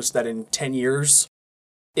temporary boost that in 10 years,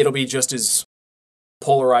 it'll be just as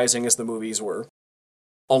polarizing as the movies were.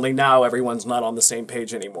 Only now everyone's not on the same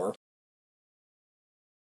page anymore.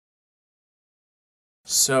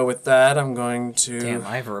 So with that, I'm going to... Damn,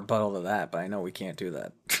 I have a rebuttal to that, but I know we can't do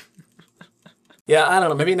that. Yeah, I don't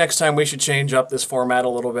know. Maybe next time we should change up this format a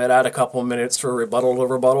little bit, add a couple minutes for rebuttal to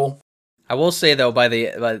rebuttal. I will say, though, by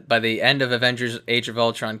the end of Avengers Age of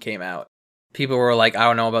Ultron came out, people were like, I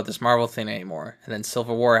don't know about this Marvel thing anymore. And then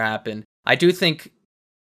Civil War happened. I do think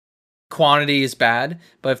quantity is bad,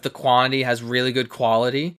 but if the quantity has really good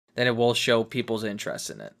quality, then it will show people's interest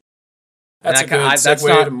in it. That's a good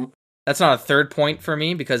segue. That's not a third point for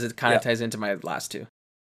me because it kind of ties into my last two.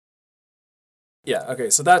 Yeah, okay,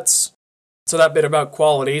 so that bit about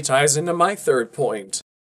quality ties into my third point,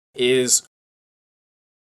 is...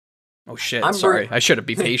 Oh shit, sorry. I should have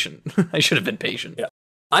been patient. I should have been patient. Yeah.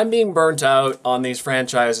 I'm being burnt out on these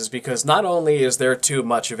franchises because not only is there too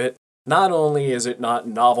much of it, not only is it not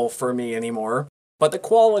novel for me anymore, but the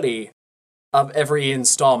quality of every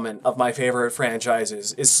installment of my favorite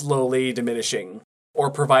franchises is slowly diminishing, or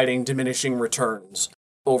providing diminishing returns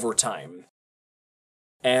over time.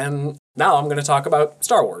 And now I'm going to talk about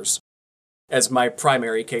Star Wars as my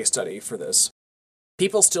primary case study for this.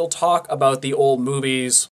 People still talk about the old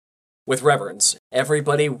movies with reverence.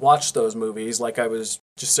 Everybody watched those movies, like I was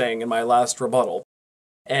just saying in my last rebuttal.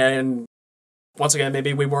 And once again,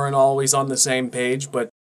 maybe we weren't always on the same page, but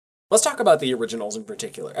let's talk about the originals in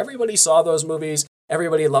particular. Everybody saw those movies.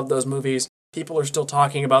 Everybody loved those movies. People are still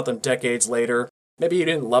talking about them decades later. Maybe you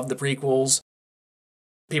didn't love the prequels.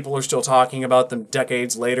 People are still talking about them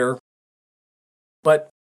decades later. But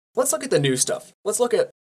let's look at the new stuff. Let's look at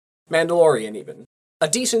Mandalorian even. A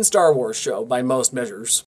decent Star Wars show by most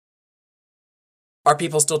measures. Are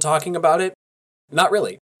people still talking about it? Not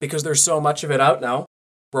really, because there's so much of it out now.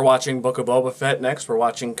 We're watching Book of Boba Fett next, we're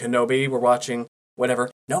watching Kenobi, we're watching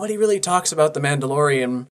whatever. Nobody really talks about The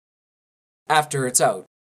Mandalorian after it's out.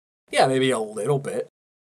 Yeah, maybe a little bit.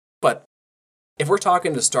 But if we're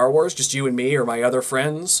talking to Star Wars, just you and me or my other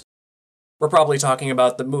friends, we're probably talking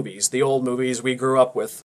about the movies, the old movies we grew up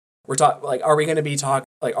with. Are we going to be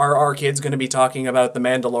are our kids going to be talking about The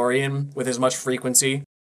Mandalorian with as much frequency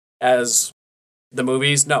as the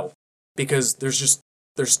movies? No, because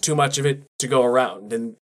there's too much of it to go around,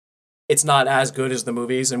 and it's not as good as the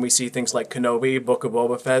movies. And we see things like Kenobi, Book of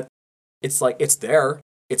Boba Fett. It's like, it's there,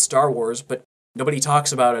 it's Star Wars, but nobody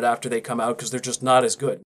talks about it after they come out because they're just not as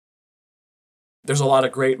good. There's a lot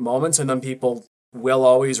of great moments, and then people will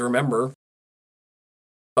always remember,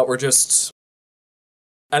 but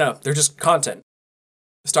I don't know, they're just content.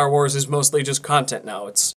 Star Wars is mostly just content now.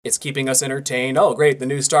 It's keeping us entertained. Oh, great, the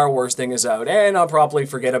new Star Wars thing is out, and I'll probably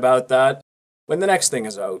forget about that when the next thing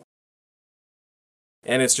is out.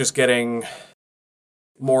 And it's just getting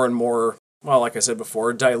more and more, well, like I said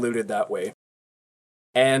before, diluted that way.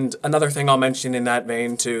 And another thing I'll mention in that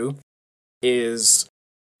vein, too, is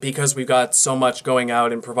because we've got so much going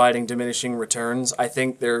out and providing diminishing returns, I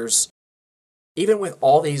think there's, even with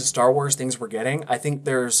all these Star Wars things we're getting, I think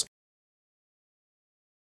there's,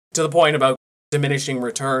 to the point about diminishing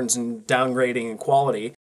returns and downgrading in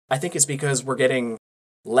quality, I think it's because we're getting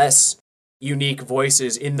less unique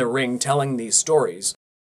voices in the ring telling these stories.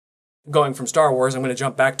 Going from Star Wars, I'm going to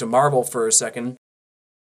jump back to Marvel for a second.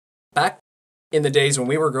 Back in the days when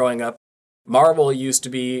we were growing up, Star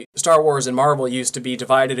Wars and Marvel used to be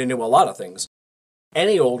divided into a lot of things.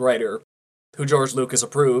 Any old writer who George Lucas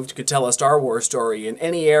approved could tell a Star Wars story in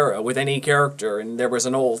any era with any character, and there was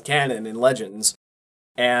an old canon in Legends.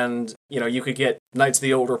 And, you could get Knights of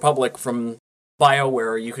the Old Republic from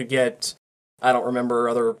BioWare, you could get, I don't remember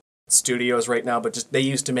other studios right now, but just they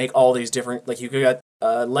used to make all these different, you could get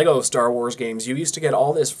Lego Star Wars games, you used to get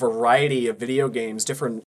all this variety of video games,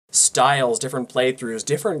 different styles, different playthroughs,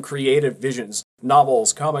 different creative visions,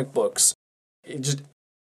 novels, comic books, just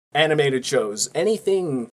animated shows,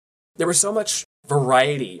 anything there was so much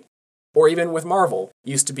variety. Or even with Marvel,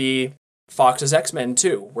 used to be Fox's X-Men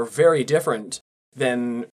too, were very different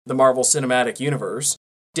than the Marvel Cinematic Universe.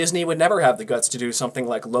 Disney would never have the guts to do something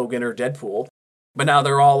like Logan or Deadpool, but now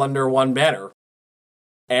they're all under one banner.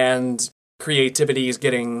 And creativity is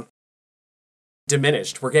getting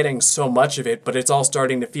diminished. We're getting so much of it, but it's all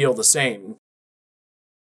starting to feel the same.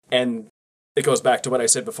 And it goes back to what I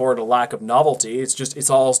said before, the lack of novelty. It's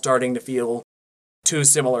all starting to feel too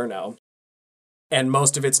similar now. And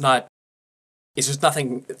most of it's just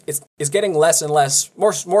nothing, it's getting less and less,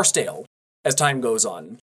 more stale as time goes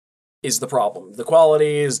on, is the problem. The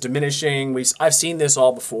quality is diminishing. I've seen this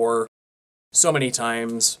all before so many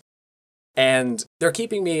times, and they're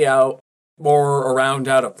keeping me more around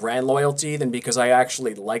out of brand loyalty than because I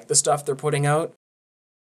actually like the stuff they're putting out.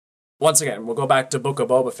 Once again, we'll go back to Book of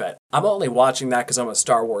Boba Fett. I'm only watching that because I'm a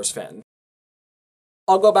Star Wars fan.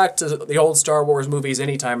 I'll go back to the old Star Wars movies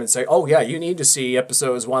anytime and say, oh yeah, you need to see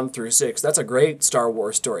episodes 1 through 6. That's a great Star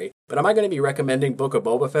Wars story. But am I going to be recommending Book of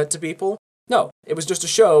Boba Fett to people? No, it was just a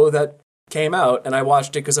show that came out and I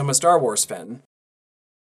watched it because I'm a Star Wars fan.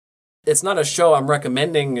 It's not a show I'm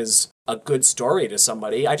recommending as a good story to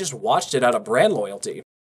somebody. I just watched it out of brand loyalty.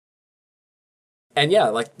 And yeah,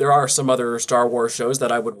 like, there are some other Star Wars shows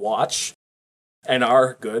that I would watch and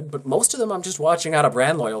are good, but most of them I'm just watching out of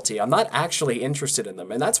brand loyalty. I'm not actually interested in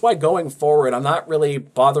them, and that's why going forward, I'm not really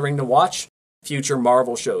bothering to watch future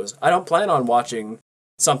Marvel shows. I don't plan on watching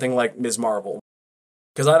something like Ms. Marvel,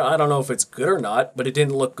 because I don't know if it's good or not, but it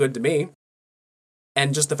didn't look good to me.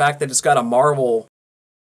 And just the fact that it's got a Marvel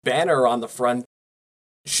banner on the front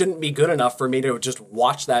shouldn't be good enough for me to just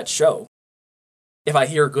watch that show. If I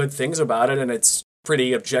hear good things about it and it's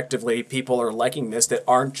pretty objectively people are liking this that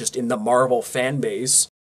aren't just in the Marvel fan base,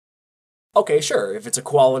 okay, sure, if it's a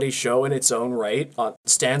quality show in its own right,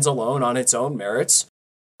 stands alone on its own merits,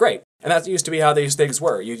 great. And that used to be how these things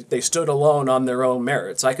were. They stood alone on their own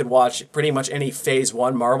merits. I could watch pretty much any Phase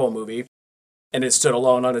 1 Marvel movie, and it stood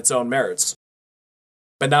alone on its own merits.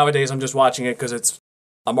 But nowadays I'm just watching it because it's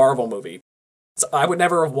a Marvel movie. So I would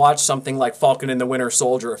never have watched something like Falcon and the Winter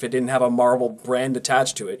Soldier if it didn't have a Marvel brand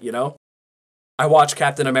attached to it, you know? I watched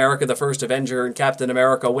Captain America the First Avenger and Captain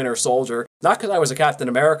America Winter Soldier, not because I was a Captain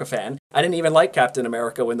America fan. I didn't even like Captain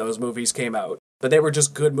America when those movies came out, but they were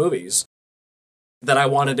just good movies that I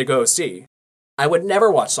wanted to go see. I would never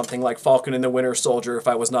watch something like Falcon and the Winter Soldier if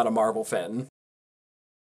I was not a Marvel fan.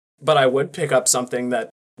 But I would pick up something that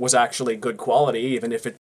was actually good quality, even if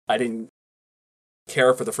I didn't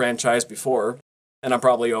care for the franchise before. And I'm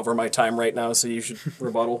probably over my time right now, so you should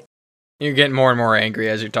rebuttal. You're getting more and more angry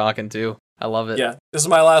as you're talking, too. I love it. Yeah, this is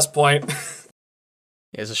my last point.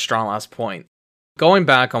 It's a strong last point. Going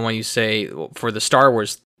back on what you say for the Star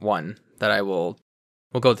Wars one, that we'll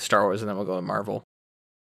go with Star Wars and then we'll go to Marvel.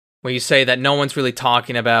 When you say that no one's really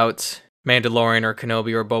talking about Mandalorian or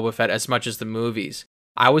Kenobi or Boba Fett as much as the movies,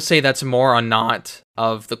 I would say that's more on not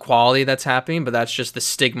of the quality that's happening, but that's just the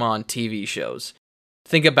stigma on TV shows.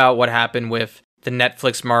 Think about what happened with the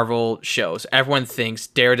Netflix Marvel shows. Everyone thinks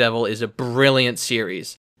Daredevil is a brilliant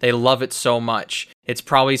series. They love it so much. It's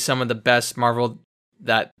probably some of the best Marvel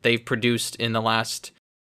that they've produced in the last,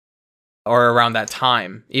 or around that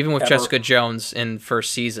time, even with Jessica Jones in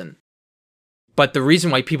first season. But the reason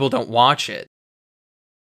why people don't watch it,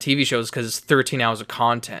 TV shows, because it's 13 hours of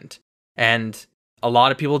content. And a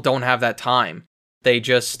lot of people don't have that time. They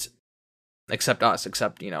just, except us,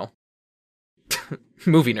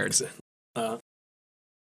 movie nerds.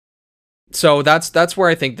 So that's where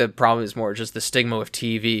I think the problem is more just the stigma with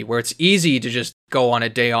TV, where it's easy to just go on a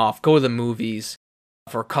day off, go to the movies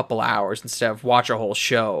for a couple hours instead of watch a whole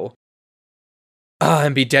show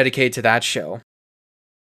and be dedicated to that show.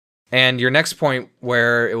 And your next point,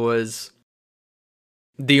 where it was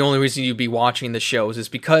the only reason you'd be watching the shows is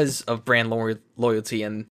because of brand loyalty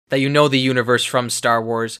and that you know the universe from Star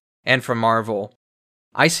Wars and from Marvel.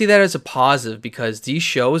 I see that as a positive because these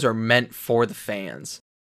shows are meant for the fans.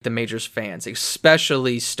 The majors fans,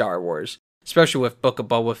 especially Star Wars, especially with Book of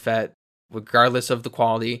Boba Fett, regardless of the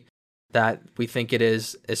quality that we think it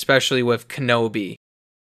is, especially with Kenobi.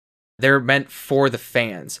 They're meant for the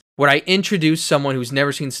fans. Would I introduce someone who's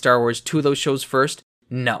never seen Star Wars to those shows first?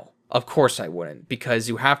 No, of course I wouldn't, because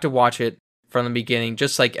you have to watch it from the beginning,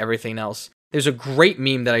 just like everything else. There's a great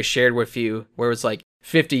meme that I shared with you where it's like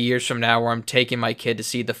 50 years from now where I'm taking my kid to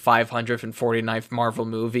see the 549th Marvel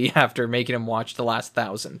movie after making him watch the last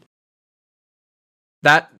 1,000.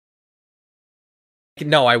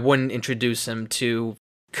 No, I wouldn't introduce him to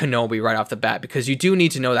Kenobi right off the bat because you do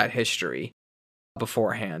need to know that history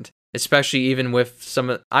beforehand. Especially even with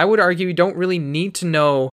I would argue you don't really need to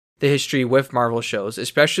know the history with Marvel shows,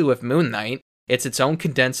 especially with Moon Knight. It's its own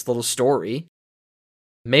condensed little story.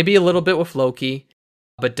 Maybe a little bit with Loki,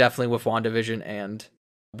 but definitely with WandaVision and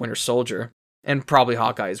Winter Soldier, and probably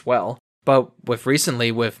Hawkeye as well. But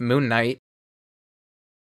recently with Moon Knight,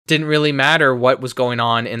 didn't really matter what was going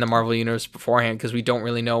on in the Marvel Universe beforehand, because we don't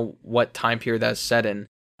really know what time period that's set in,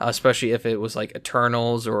 especially if it was like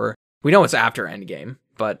Eternals, or we know it's after Endgame,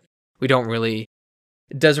 but we don't really,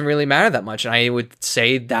 it doesn't really matter that much. And I would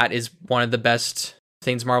say that is one of the best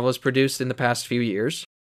things Marvel has produced in the past few years.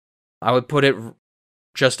 I would put it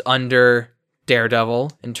just under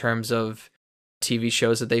Daredevil in terms of TV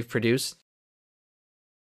shows that they've produced.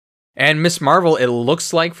 And Miss Marvel, it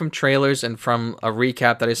looks like from trailers and from a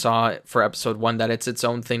recap that I saw for episode 1 that it's its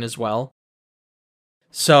own thing as well.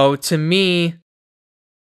 So to me,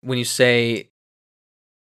 when you say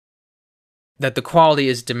that the quality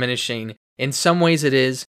is diminishing, in some ways it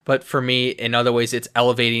is, but for me, in other ways, it's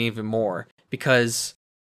elevating even more. Because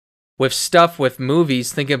with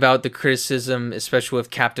movies, think about the criticism, especially with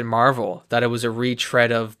Captain Marvel, that it was a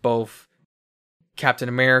retread of both Captain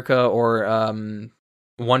America or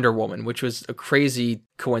Wonder Woman, which was a crazy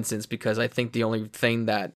coincidence, because I think the only thing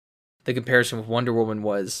that the comparison with Wonder Woman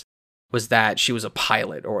was that she was a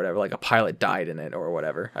pilot or whatever, like a pilot died in it or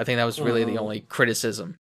whatever. I think that was really the only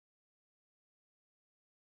criticism.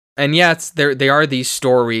 And yeah, they are these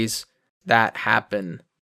stories that happen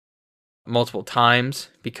multiple times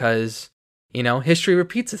because, history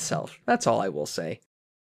repeats itself. That's all I will say.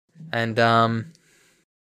 And I'm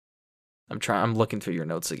looking through your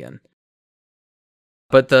notes again.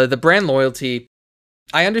 But the brand loyalty,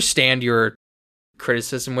 I understand your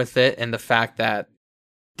criticism with it, and the fact that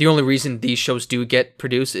the only reason these shows do get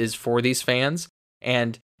produced is for these fans,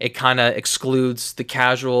 and it kind of excludes the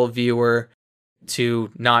casual viewer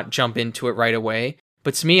to not jump into it right away.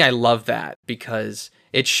 But to me, I love that, because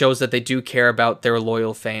it shows that they do care about their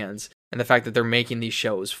loyal fans, and the fact that they're making these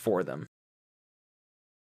shows for them.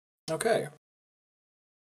 Okay.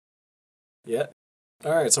 Yeah.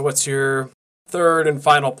 All right, so what's your third and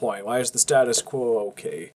final point? Why is the status quo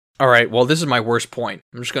okay? All right, well, this is my worst point.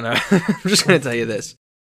 I'm just gonna tell you this.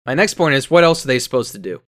 My next point is, what else are they supposed to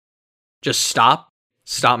do? Just stop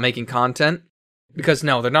making content? Because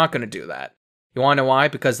no, they're not going to do that. You want to know why?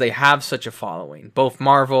 Because they have such a following. Both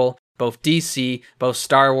Marvel, both DC, both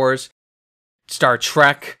Star Wars, Star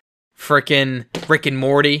Trek, frickin' Rick and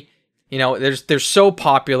Morty. They're so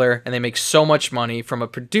popular, and they make so much money from a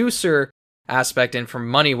producer aspect, and from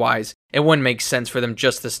money-wise, it wouldn't make sense for them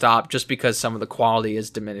just to stop just because some of the quality is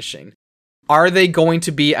diminishing. Are they going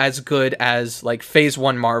to be as good as like Phase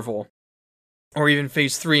 1 Marvel or even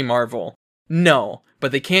Phase 3 Marvel? No,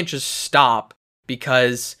 but they can't just stop,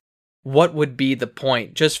 because what would be the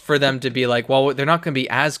point? Just for them to be like, well, they're not going to be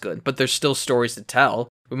as good, but there's still stories to tell.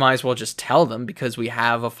 We might as well just tell them, because we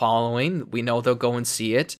have a following. We know they'll go and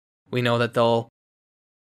see it. We know that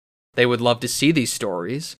they would love to see these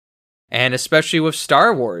stories. And especially with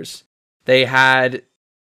Star Wars, they had,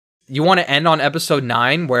 you want to end on episode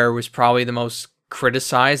 9, where it was probably the most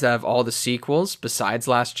criticized out of all the sequels besides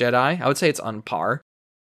Last Jedi. I would say it's on par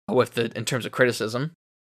in terms of criticism.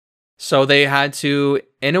 So they had to,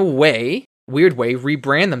 in a weird way,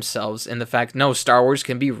 rebrand themselves in the fact, no, Star Wars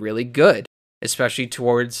can be really good, especially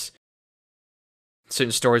towards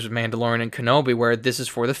certain stories with Mandalorian and Kenobi, where this is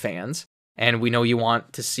for the fans, and we know you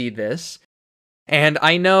want to see this. And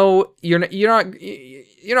I know you're not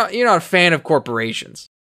a fan of corporations.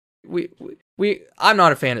 I'm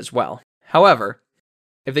not a fan as well. However,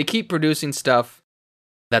 if they keep producing stuff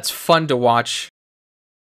that's fun to watch,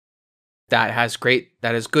 that has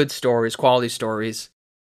good stories, quality stories,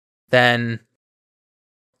 then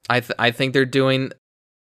I think they're doing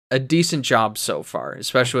a decent job so far,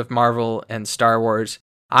 especially with Marvel and Star Wars.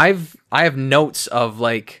 I have notes of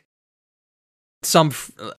like some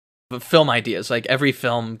film ideas. Like every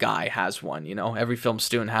film guy has one, every film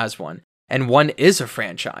student has one, and one is a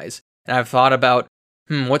franchise. And I've thought about,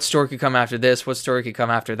 what story could come after this? What story could come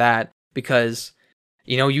after that? Because,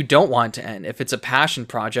 you don't want it to end. If it's a passion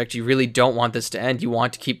project, you really don't want this to end. You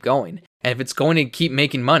want to keep going. And if it's going to keep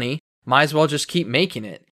making money, might as well just keep making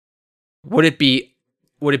it. Would it be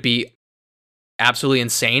absolutely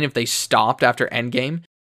insane if they stopped after Endgame?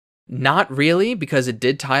 Not really, because it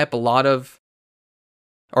did tie up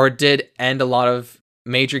it did end a lot of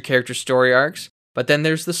major character story arcs. But then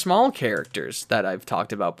there's the small characters that I've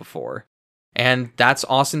talked about before. And that's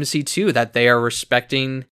awesome to see too, that they are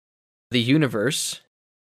respecting the universe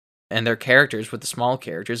and their characters with the small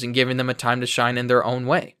characters and giving them a time to shine in their own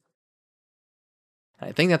way.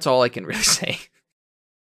 I think that's all I can really say.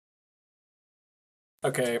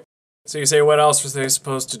 Okay, So you say, what else was they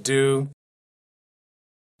supposed to do?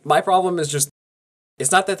 My problem is just,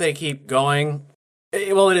 it's not that they keep going.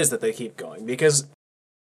 Well, it is that they keep going, because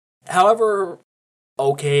however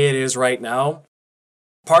okay it is right now,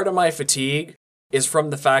 part of my fatigue is from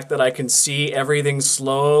the fact that I can see everything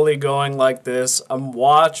slowly going like this. I'm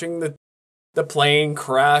watching the plane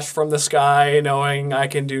crash from the sky, knowing I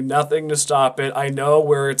can do nothing to stop it. I know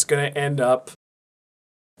where it's going to end up.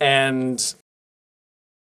 And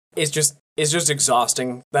it's just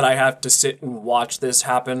exhausting that I have to sit and watch this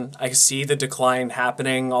happen. I see the decline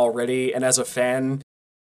happening already, and as a fan,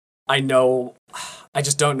 I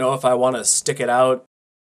just don't know if I want to stick it out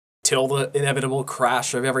till the inevitable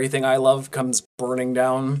crash of everything I love comes burning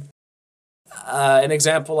down. An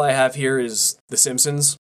example I have here is The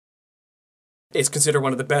Simpsons. It's considered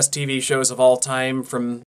one of the best TV shows of all time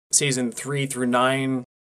from season 3 through 9.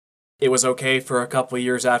 It was okay for a couple of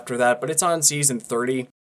years after that, but it's on season 30.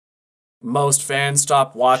 Most fans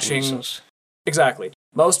stopped watching. Jesus. Exactly.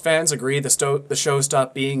 Most fans agree the show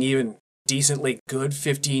stopped being even decently good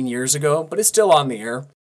 15 years ago, but it's still on the air.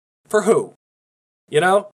 For who? You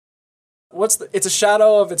know? It's a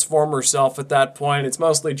shadow of its former self at that point. It's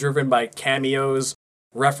mostly driven by cameos,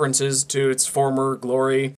 references to its former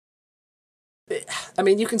glory. I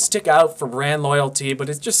mean, you can stick out for brand loyalty, but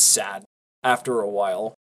it's just sad after a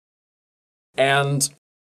while. And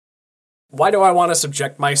why do I want to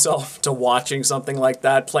subject myself to watching something like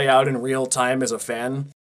that play out in real time as a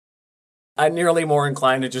fan? I'm nearly more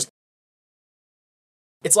inclined to just...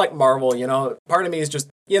 It's like Marvel, you know? Part of me is just,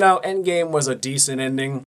 Endgame was a decent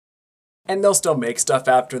ending, and they'll still make stuff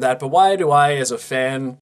after that, but why do I, as a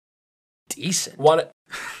fan... Decent?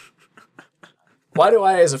 Why do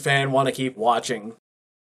I, as a fan, want to keep watching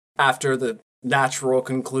after the natural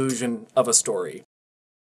conclusion of a story?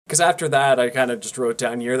 Because after that, I kind of just wrote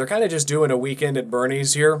down here, they're kind of just doing a weekend at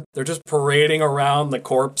Bernie's here. They're just parading around the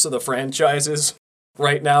corpse of the franchises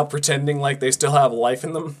right now, pretending like they still have life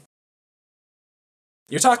in them.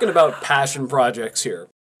 You're talking about passion projects here.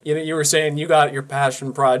 You were saying you got your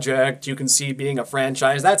passion project, you can see being a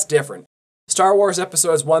franchise. That's different. Star Wars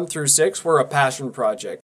Episodes 1 through 6 were a passion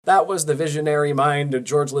project. That was the visionary mind of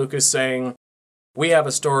George Lucas saying, we have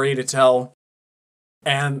a story to tell,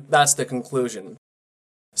 and that's the conclusion.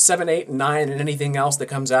 7, 8, and 9, and anything else that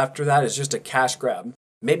comes after that is just a cash grab.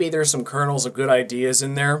 Maybe there's some kernels of good ideas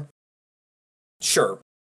in there. Sure.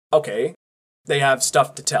 Okay. They have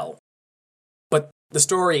stuff to tell. But the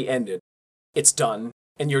story ended. It's done,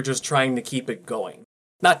 and you're just trying to keep it going.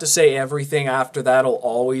 Not to say everything after that'll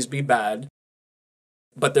always be bad,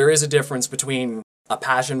 but there is a difference between a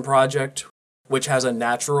passion project, which has a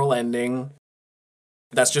natural ending,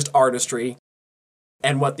 that's just artistry,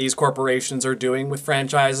 and what these corporations are doing with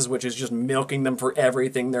franchises, which is just milking them for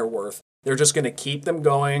everything they're worth. They're just going to keep them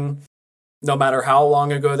going, no matter how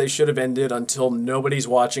long ago they should have ended, until nobody's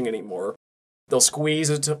watching anymore. They'll squeeze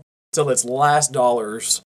it till its last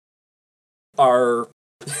dollars are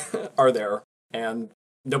there, and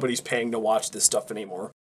nobody's paying to watch this stuff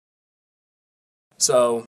anymore.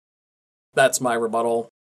 So, that's my rebuttal.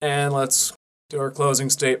 And let's do our closing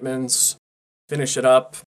statements, finish it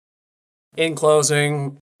up. In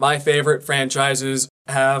closing, my favorite franchises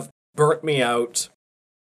have burnt me out.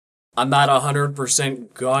 I'm not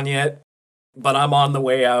 100% gone yet, but I'm on the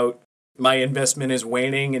way out. My investment is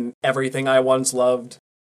waning in everything I once loved.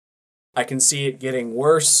 I can see it getting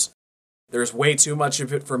worse. There's way too much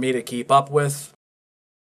of it for me to keep up with.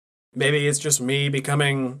 Maybe it's just me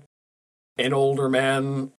becoming an older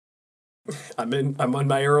man. I'm in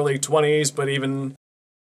my early 20s, but even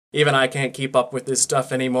I can't keep up with this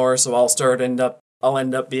stuff anymore, so I'll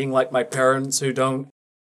end up being like my parents who don't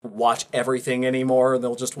watch everything anymore.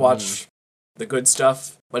 They'll just watch the good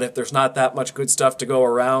stuff. But if there's not that much good stuff to go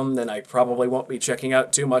around, then I probably won't be checking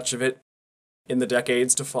out too much of it in the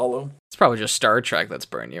decades to follow. It's probably just Star Trek that's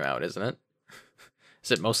burning you out, isn't it?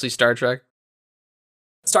 Is it mostly Star Trek?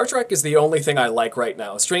 Star Trek is the only thing I like right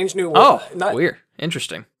now. Strange New Worlds. Weird.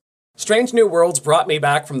 Interesting. Strange New Worlds brought me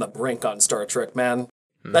back from the brink on Star Trek, man.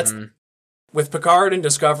 With Picard and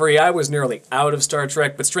Discovery, I was nearly out of Star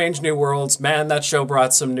Trek, but Strange New Worlds, man, that show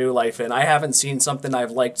brought some new life in. I haven't seen something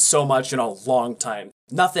I've liked so much in a long time.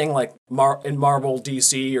 Nothing like in Marvel,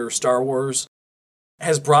 DC, or Star Wars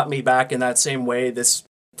has brought me back in that same way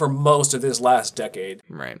for most of this last decade.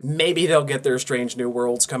 Right. Maybe they'll get their Strange New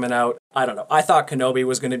Worlds coming out. I don't know. I thought Kenobi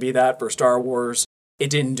was going to be that for Star Wars. It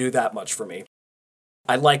didn't do that much for me.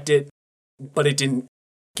 I liked it, but it didn't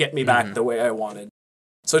get me back the way I wanted.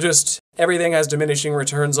 So just everything has diminishing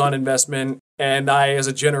returns on investment, and I, as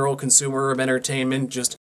a general consumer of entertainment,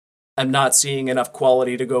 I'm not seeing enough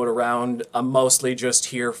quality to go around. I'm mostly just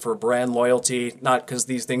here for brand loyalty, not because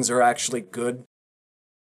these things are actually good.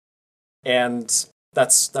 And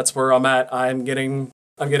that's where I'm at. I'm getting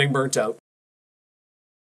burnt out.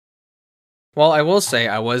 Well, I will say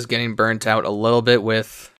I was getting burnt out a little bit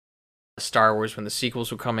with Star Wars when the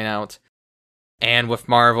sequels were coming out, and with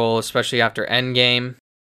Marvel, especially after Endgame.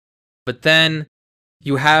 But then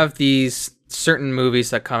you have these certain movies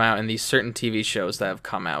that come out and these certain TV shows that have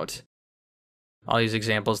come out. I'll use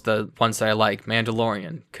examples, the ones that I like: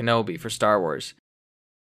 Mandalorian, Kenobi for Star Wars.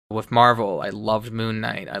 With Marvel, I loved Moon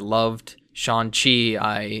Knight. I loved Shang-Chi.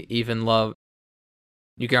 I even love,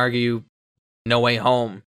 you can argue, No Way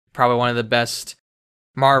Home. Probably one of the best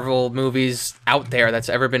Marvel movies out there that's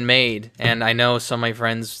ever been made. And I know some of my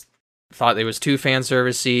friends thought it was too fan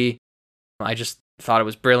servicey. I just thought it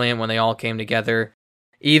was brilliant when they all came together.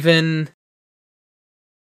 Even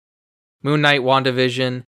Moon Knight,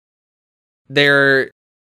 WandaVision,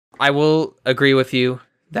 I will agree with you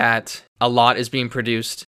that a lot is being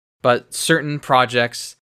produced, but certain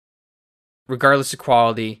projects, regardless of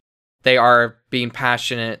quality, they are being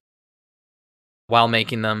passionate while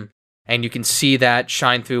making them, and you can see that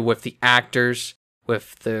shine through with the actors,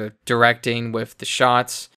 with the directing, with the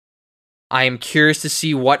shots. I am curious to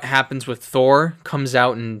see what happens with Thor. Comes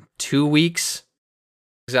out in 2 weeks,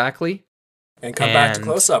 exactly. And come back to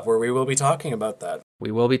Close Up, where we will be talking about that.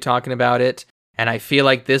 We will be talking about it, and I feel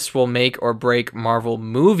like this will make or break Marvel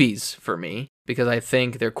movies for me, because I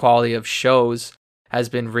think their quality of shows has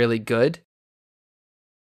been really good.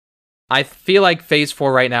 I feel like Phase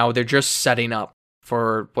 4 right now, they're just setting up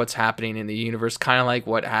for what's happening in the universe, kind of like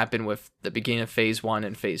what happened with the beginning of Phase 1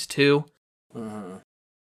 and Phase 2. Mm-hmm.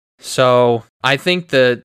 So I think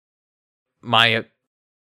my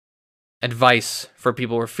advice for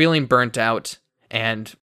people who are feeling burnt out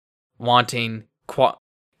and wanting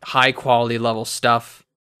high quality level stuff,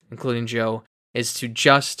 including Joe, is to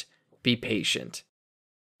just be patient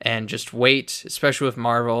and just wait, especially with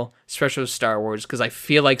Marvel, especially with Star Wars, because I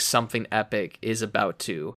feel like something epic is about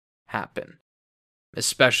to happen,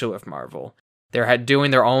 especially with Marvel. They're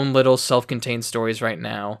doing their own little self-contained stories right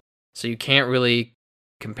now, so you can't really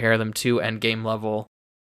compare them to Endgame level.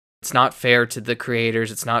 It's not fair to the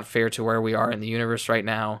creators. It's not fair to where we are in the universe right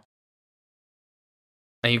now.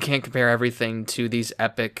 And you can't compare everything to these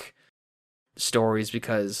epic stories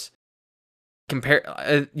because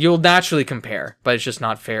you'll naturally compare, but it's just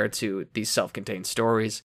not fair to these self-contained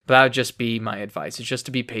stories. But that would just be my advice. It's just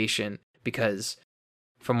to be patient, because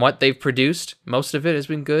from what they've produced, most of it has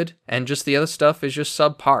been good, and just the other stuff is just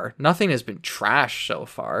subpar. Nothing has been trash so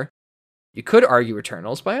far. You could argue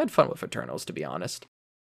Eternals, but I had fun with Eternals, to be honest.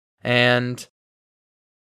 And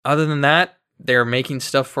other than that, they're making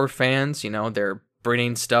stuff for fans. They're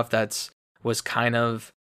bringing stuff was kind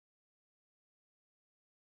of,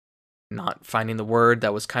 not finding the word,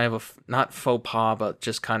 that was kind of not faux pas, but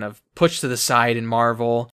just kind of pushed to the side in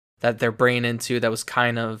Marvel, that they're bringing into, that was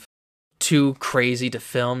kind of too crazy to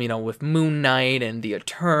film, with Moon Knight and the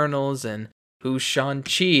Eternals and who's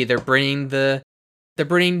Shang-Chi. They're bringing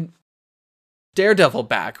Daredevil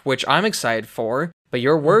back, which I'm excited for, but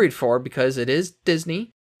you're worried for because it is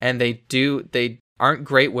Disney, and they aren't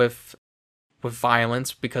great with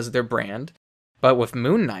violence because of their brand. But with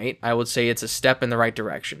Moon Knight, I would say it's a step in the right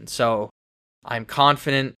direction. So I'm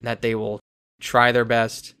confident that they will try their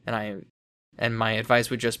best, and my advice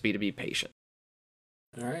would just be to be patient.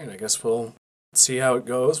 All right, I guess we'll see how it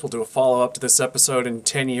goes. We'll do a follow-up to this episode in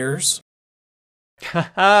 10 years.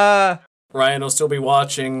 Ryan will still be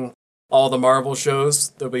watching all the Marvel shows.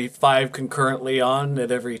 There'll be 5 concurrently on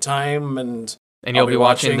at every time, and you'll be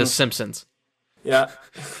watching The Simpsons. Yeah.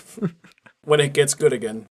 When it gets good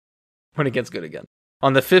again. When it gets good again.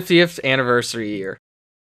 On the 50th anniversary year.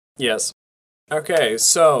 Yes. Okay,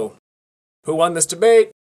 so who won this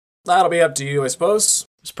debate? That'll be up to you, I suppose.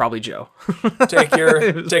 It's probably Joe. Take your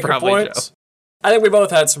points. Joe. I think we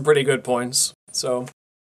both had some pretty good points. So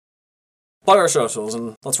plug our socials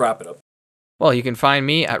and let's wrap it up. Well, you can find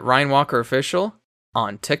me at Ryan Walker Official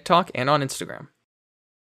on TikTok and on Instagram.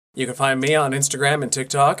 You can find me on Instagram and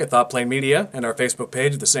TikTok at ThoughtPlane Media and our Facebook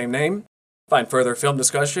page of the same name. Find further film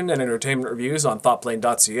discussion and entertainment reviews on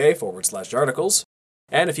thoughtplane.ca/articles.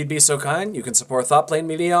 And if you'd be so kind, you can support ThoughtPlane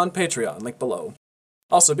Media on Patreon, link below.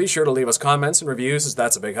 Also, be sure to leave us comments and reviews, as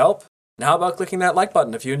that's a big help. And how about clicking that like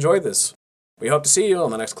button if you enjoyed this? We hope to see you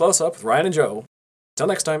on the next Close Up with Ryan and Joe. Till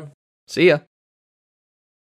next time. See ya.